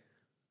guy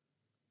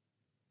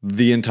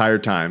the entire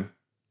time.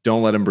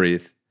 Don't let him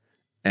breathe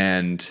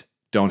and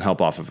don't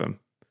help off of him.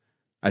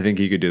 I think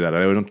he could do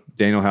that.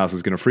 Daniel House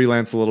is going to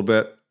freelance a little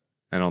bit.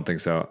 I don't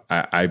think so.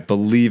 I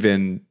believe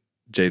in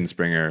Jaden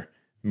Springer,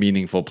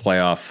 meaningful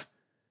playoff,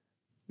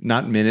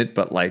 not minute,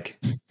 but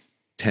like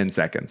 10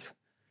 seconds.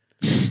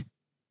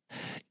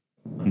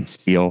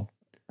 Steal.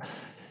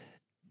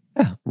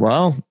 Yeah,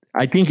 well,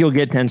 I think you'll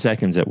get 10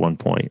 seconds at one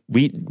point.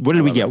 What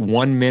did we get?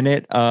 1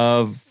 minute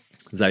of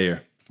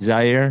Zaire,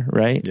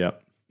 right?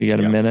 Yep. You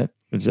got a minute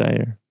with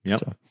Zaire. Yep.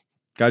 So.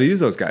 Got to use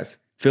those guys.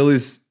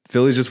 Phillies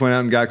just went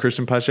out and got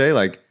Christian Pache.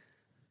 Like,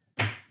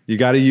 you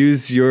got to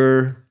use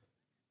your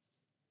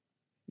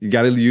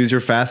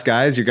fast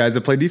guys, your guys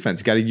that play defense.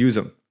 You got to use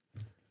them.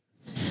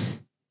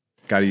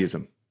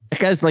 That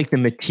guy's like the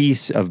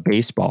Matisse of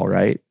baseball,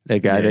 right? The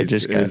guy that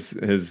just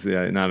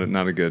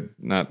not a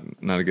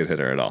good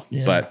hitter at all.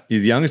 Yeah. But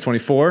he's young. He's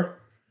 24.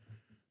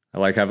 I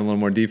like having a little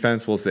more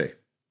defense. We'll see.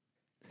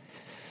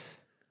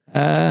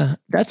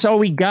 That's all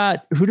we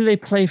got. Who do they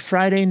play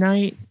Friday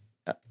night?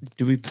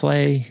 Do we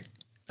play?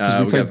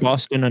 We play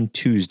Boston on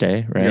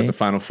Tuesday, right? We got the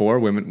Final Four,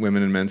 women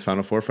and men's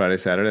Final Four, Friday,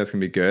 Saturday. That's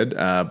gonna be good.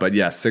 But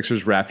yes,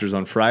 Sixers, Raptors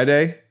on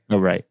Friday. Oh,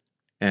 right.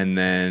 And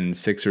then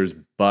Sixers,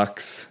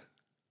 Bucks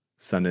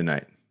Sunday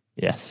night.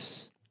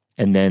 Yes.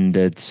 And then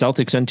the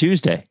Celtics on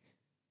Tuesday.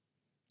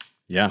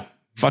 Yeah.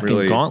 Fucking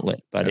really,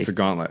 gauntlet, buddy. It's a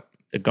gauntlet.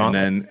 The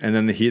gauntlet. And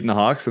then the Heat and the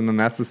Hawks, and then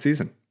that's the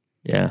season.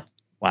 Yeah.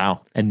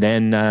 Wow. And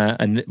then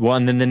then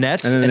the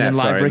Nets, and then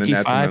Live Ricky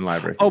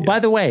 5. By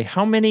the way,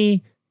 how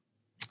many?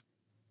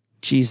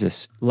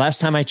 Jesus. Last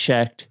time I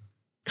checked,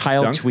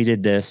 Kyle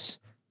tweeted this.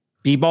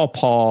 B-Ball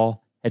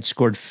Paul had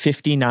scored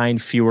 59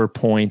 fewer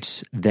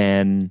points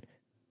than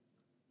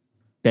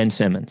Ben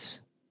Simmons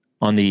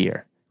on the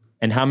year.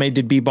 And how many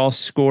did B-Ball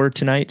score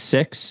tonight?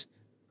 6?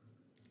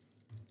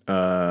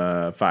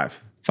 5.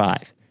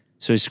 5.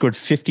 So he scored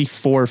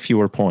 54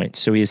 fewer points.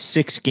 So he has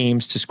 6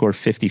 games to score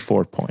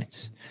 54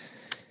 points.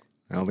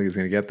 I don't think he's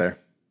going to get there.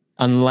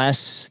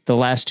 Unless the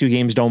last 2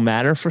 games don't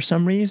matter for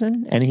some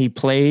reason and he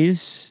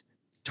plays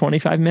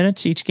 25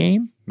 minutes each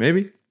game.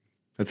 Maybe.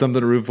 That's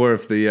something to root for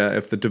if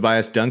the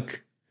Tobias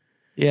dunk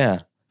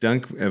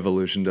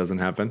evolution doesn't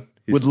happen.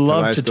 Would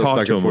love to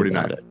talk to him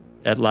about it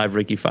at Live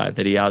Ricky 5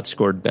 that he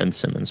outscored Ben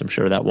Simmons. I'm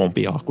sure that won't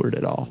be awkward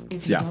at all.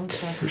 Yeah,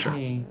 for sure.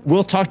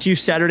 We'll talk to you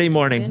Saturday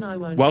morning.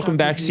 Welcome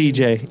back,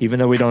 CJ, even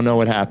though we don't know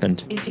what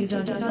happened.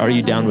 Are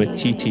you down with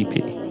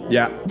TTP?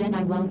 Yeah. Then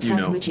I won't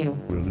fuck with you.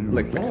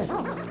 Like this.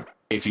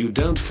 If you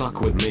don't fuck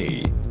with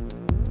me,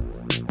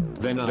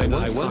 then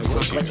I won't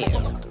fuck with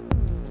you.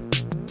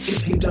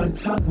 If you don't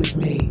fuck with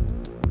me,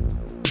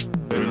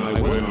 then I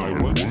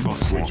won't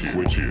fuck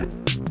with you.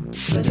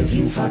 But if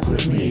you fuck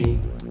with me,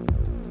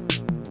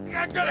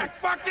 I'm gonna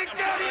fucking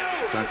kill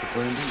you! That's a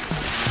plan B.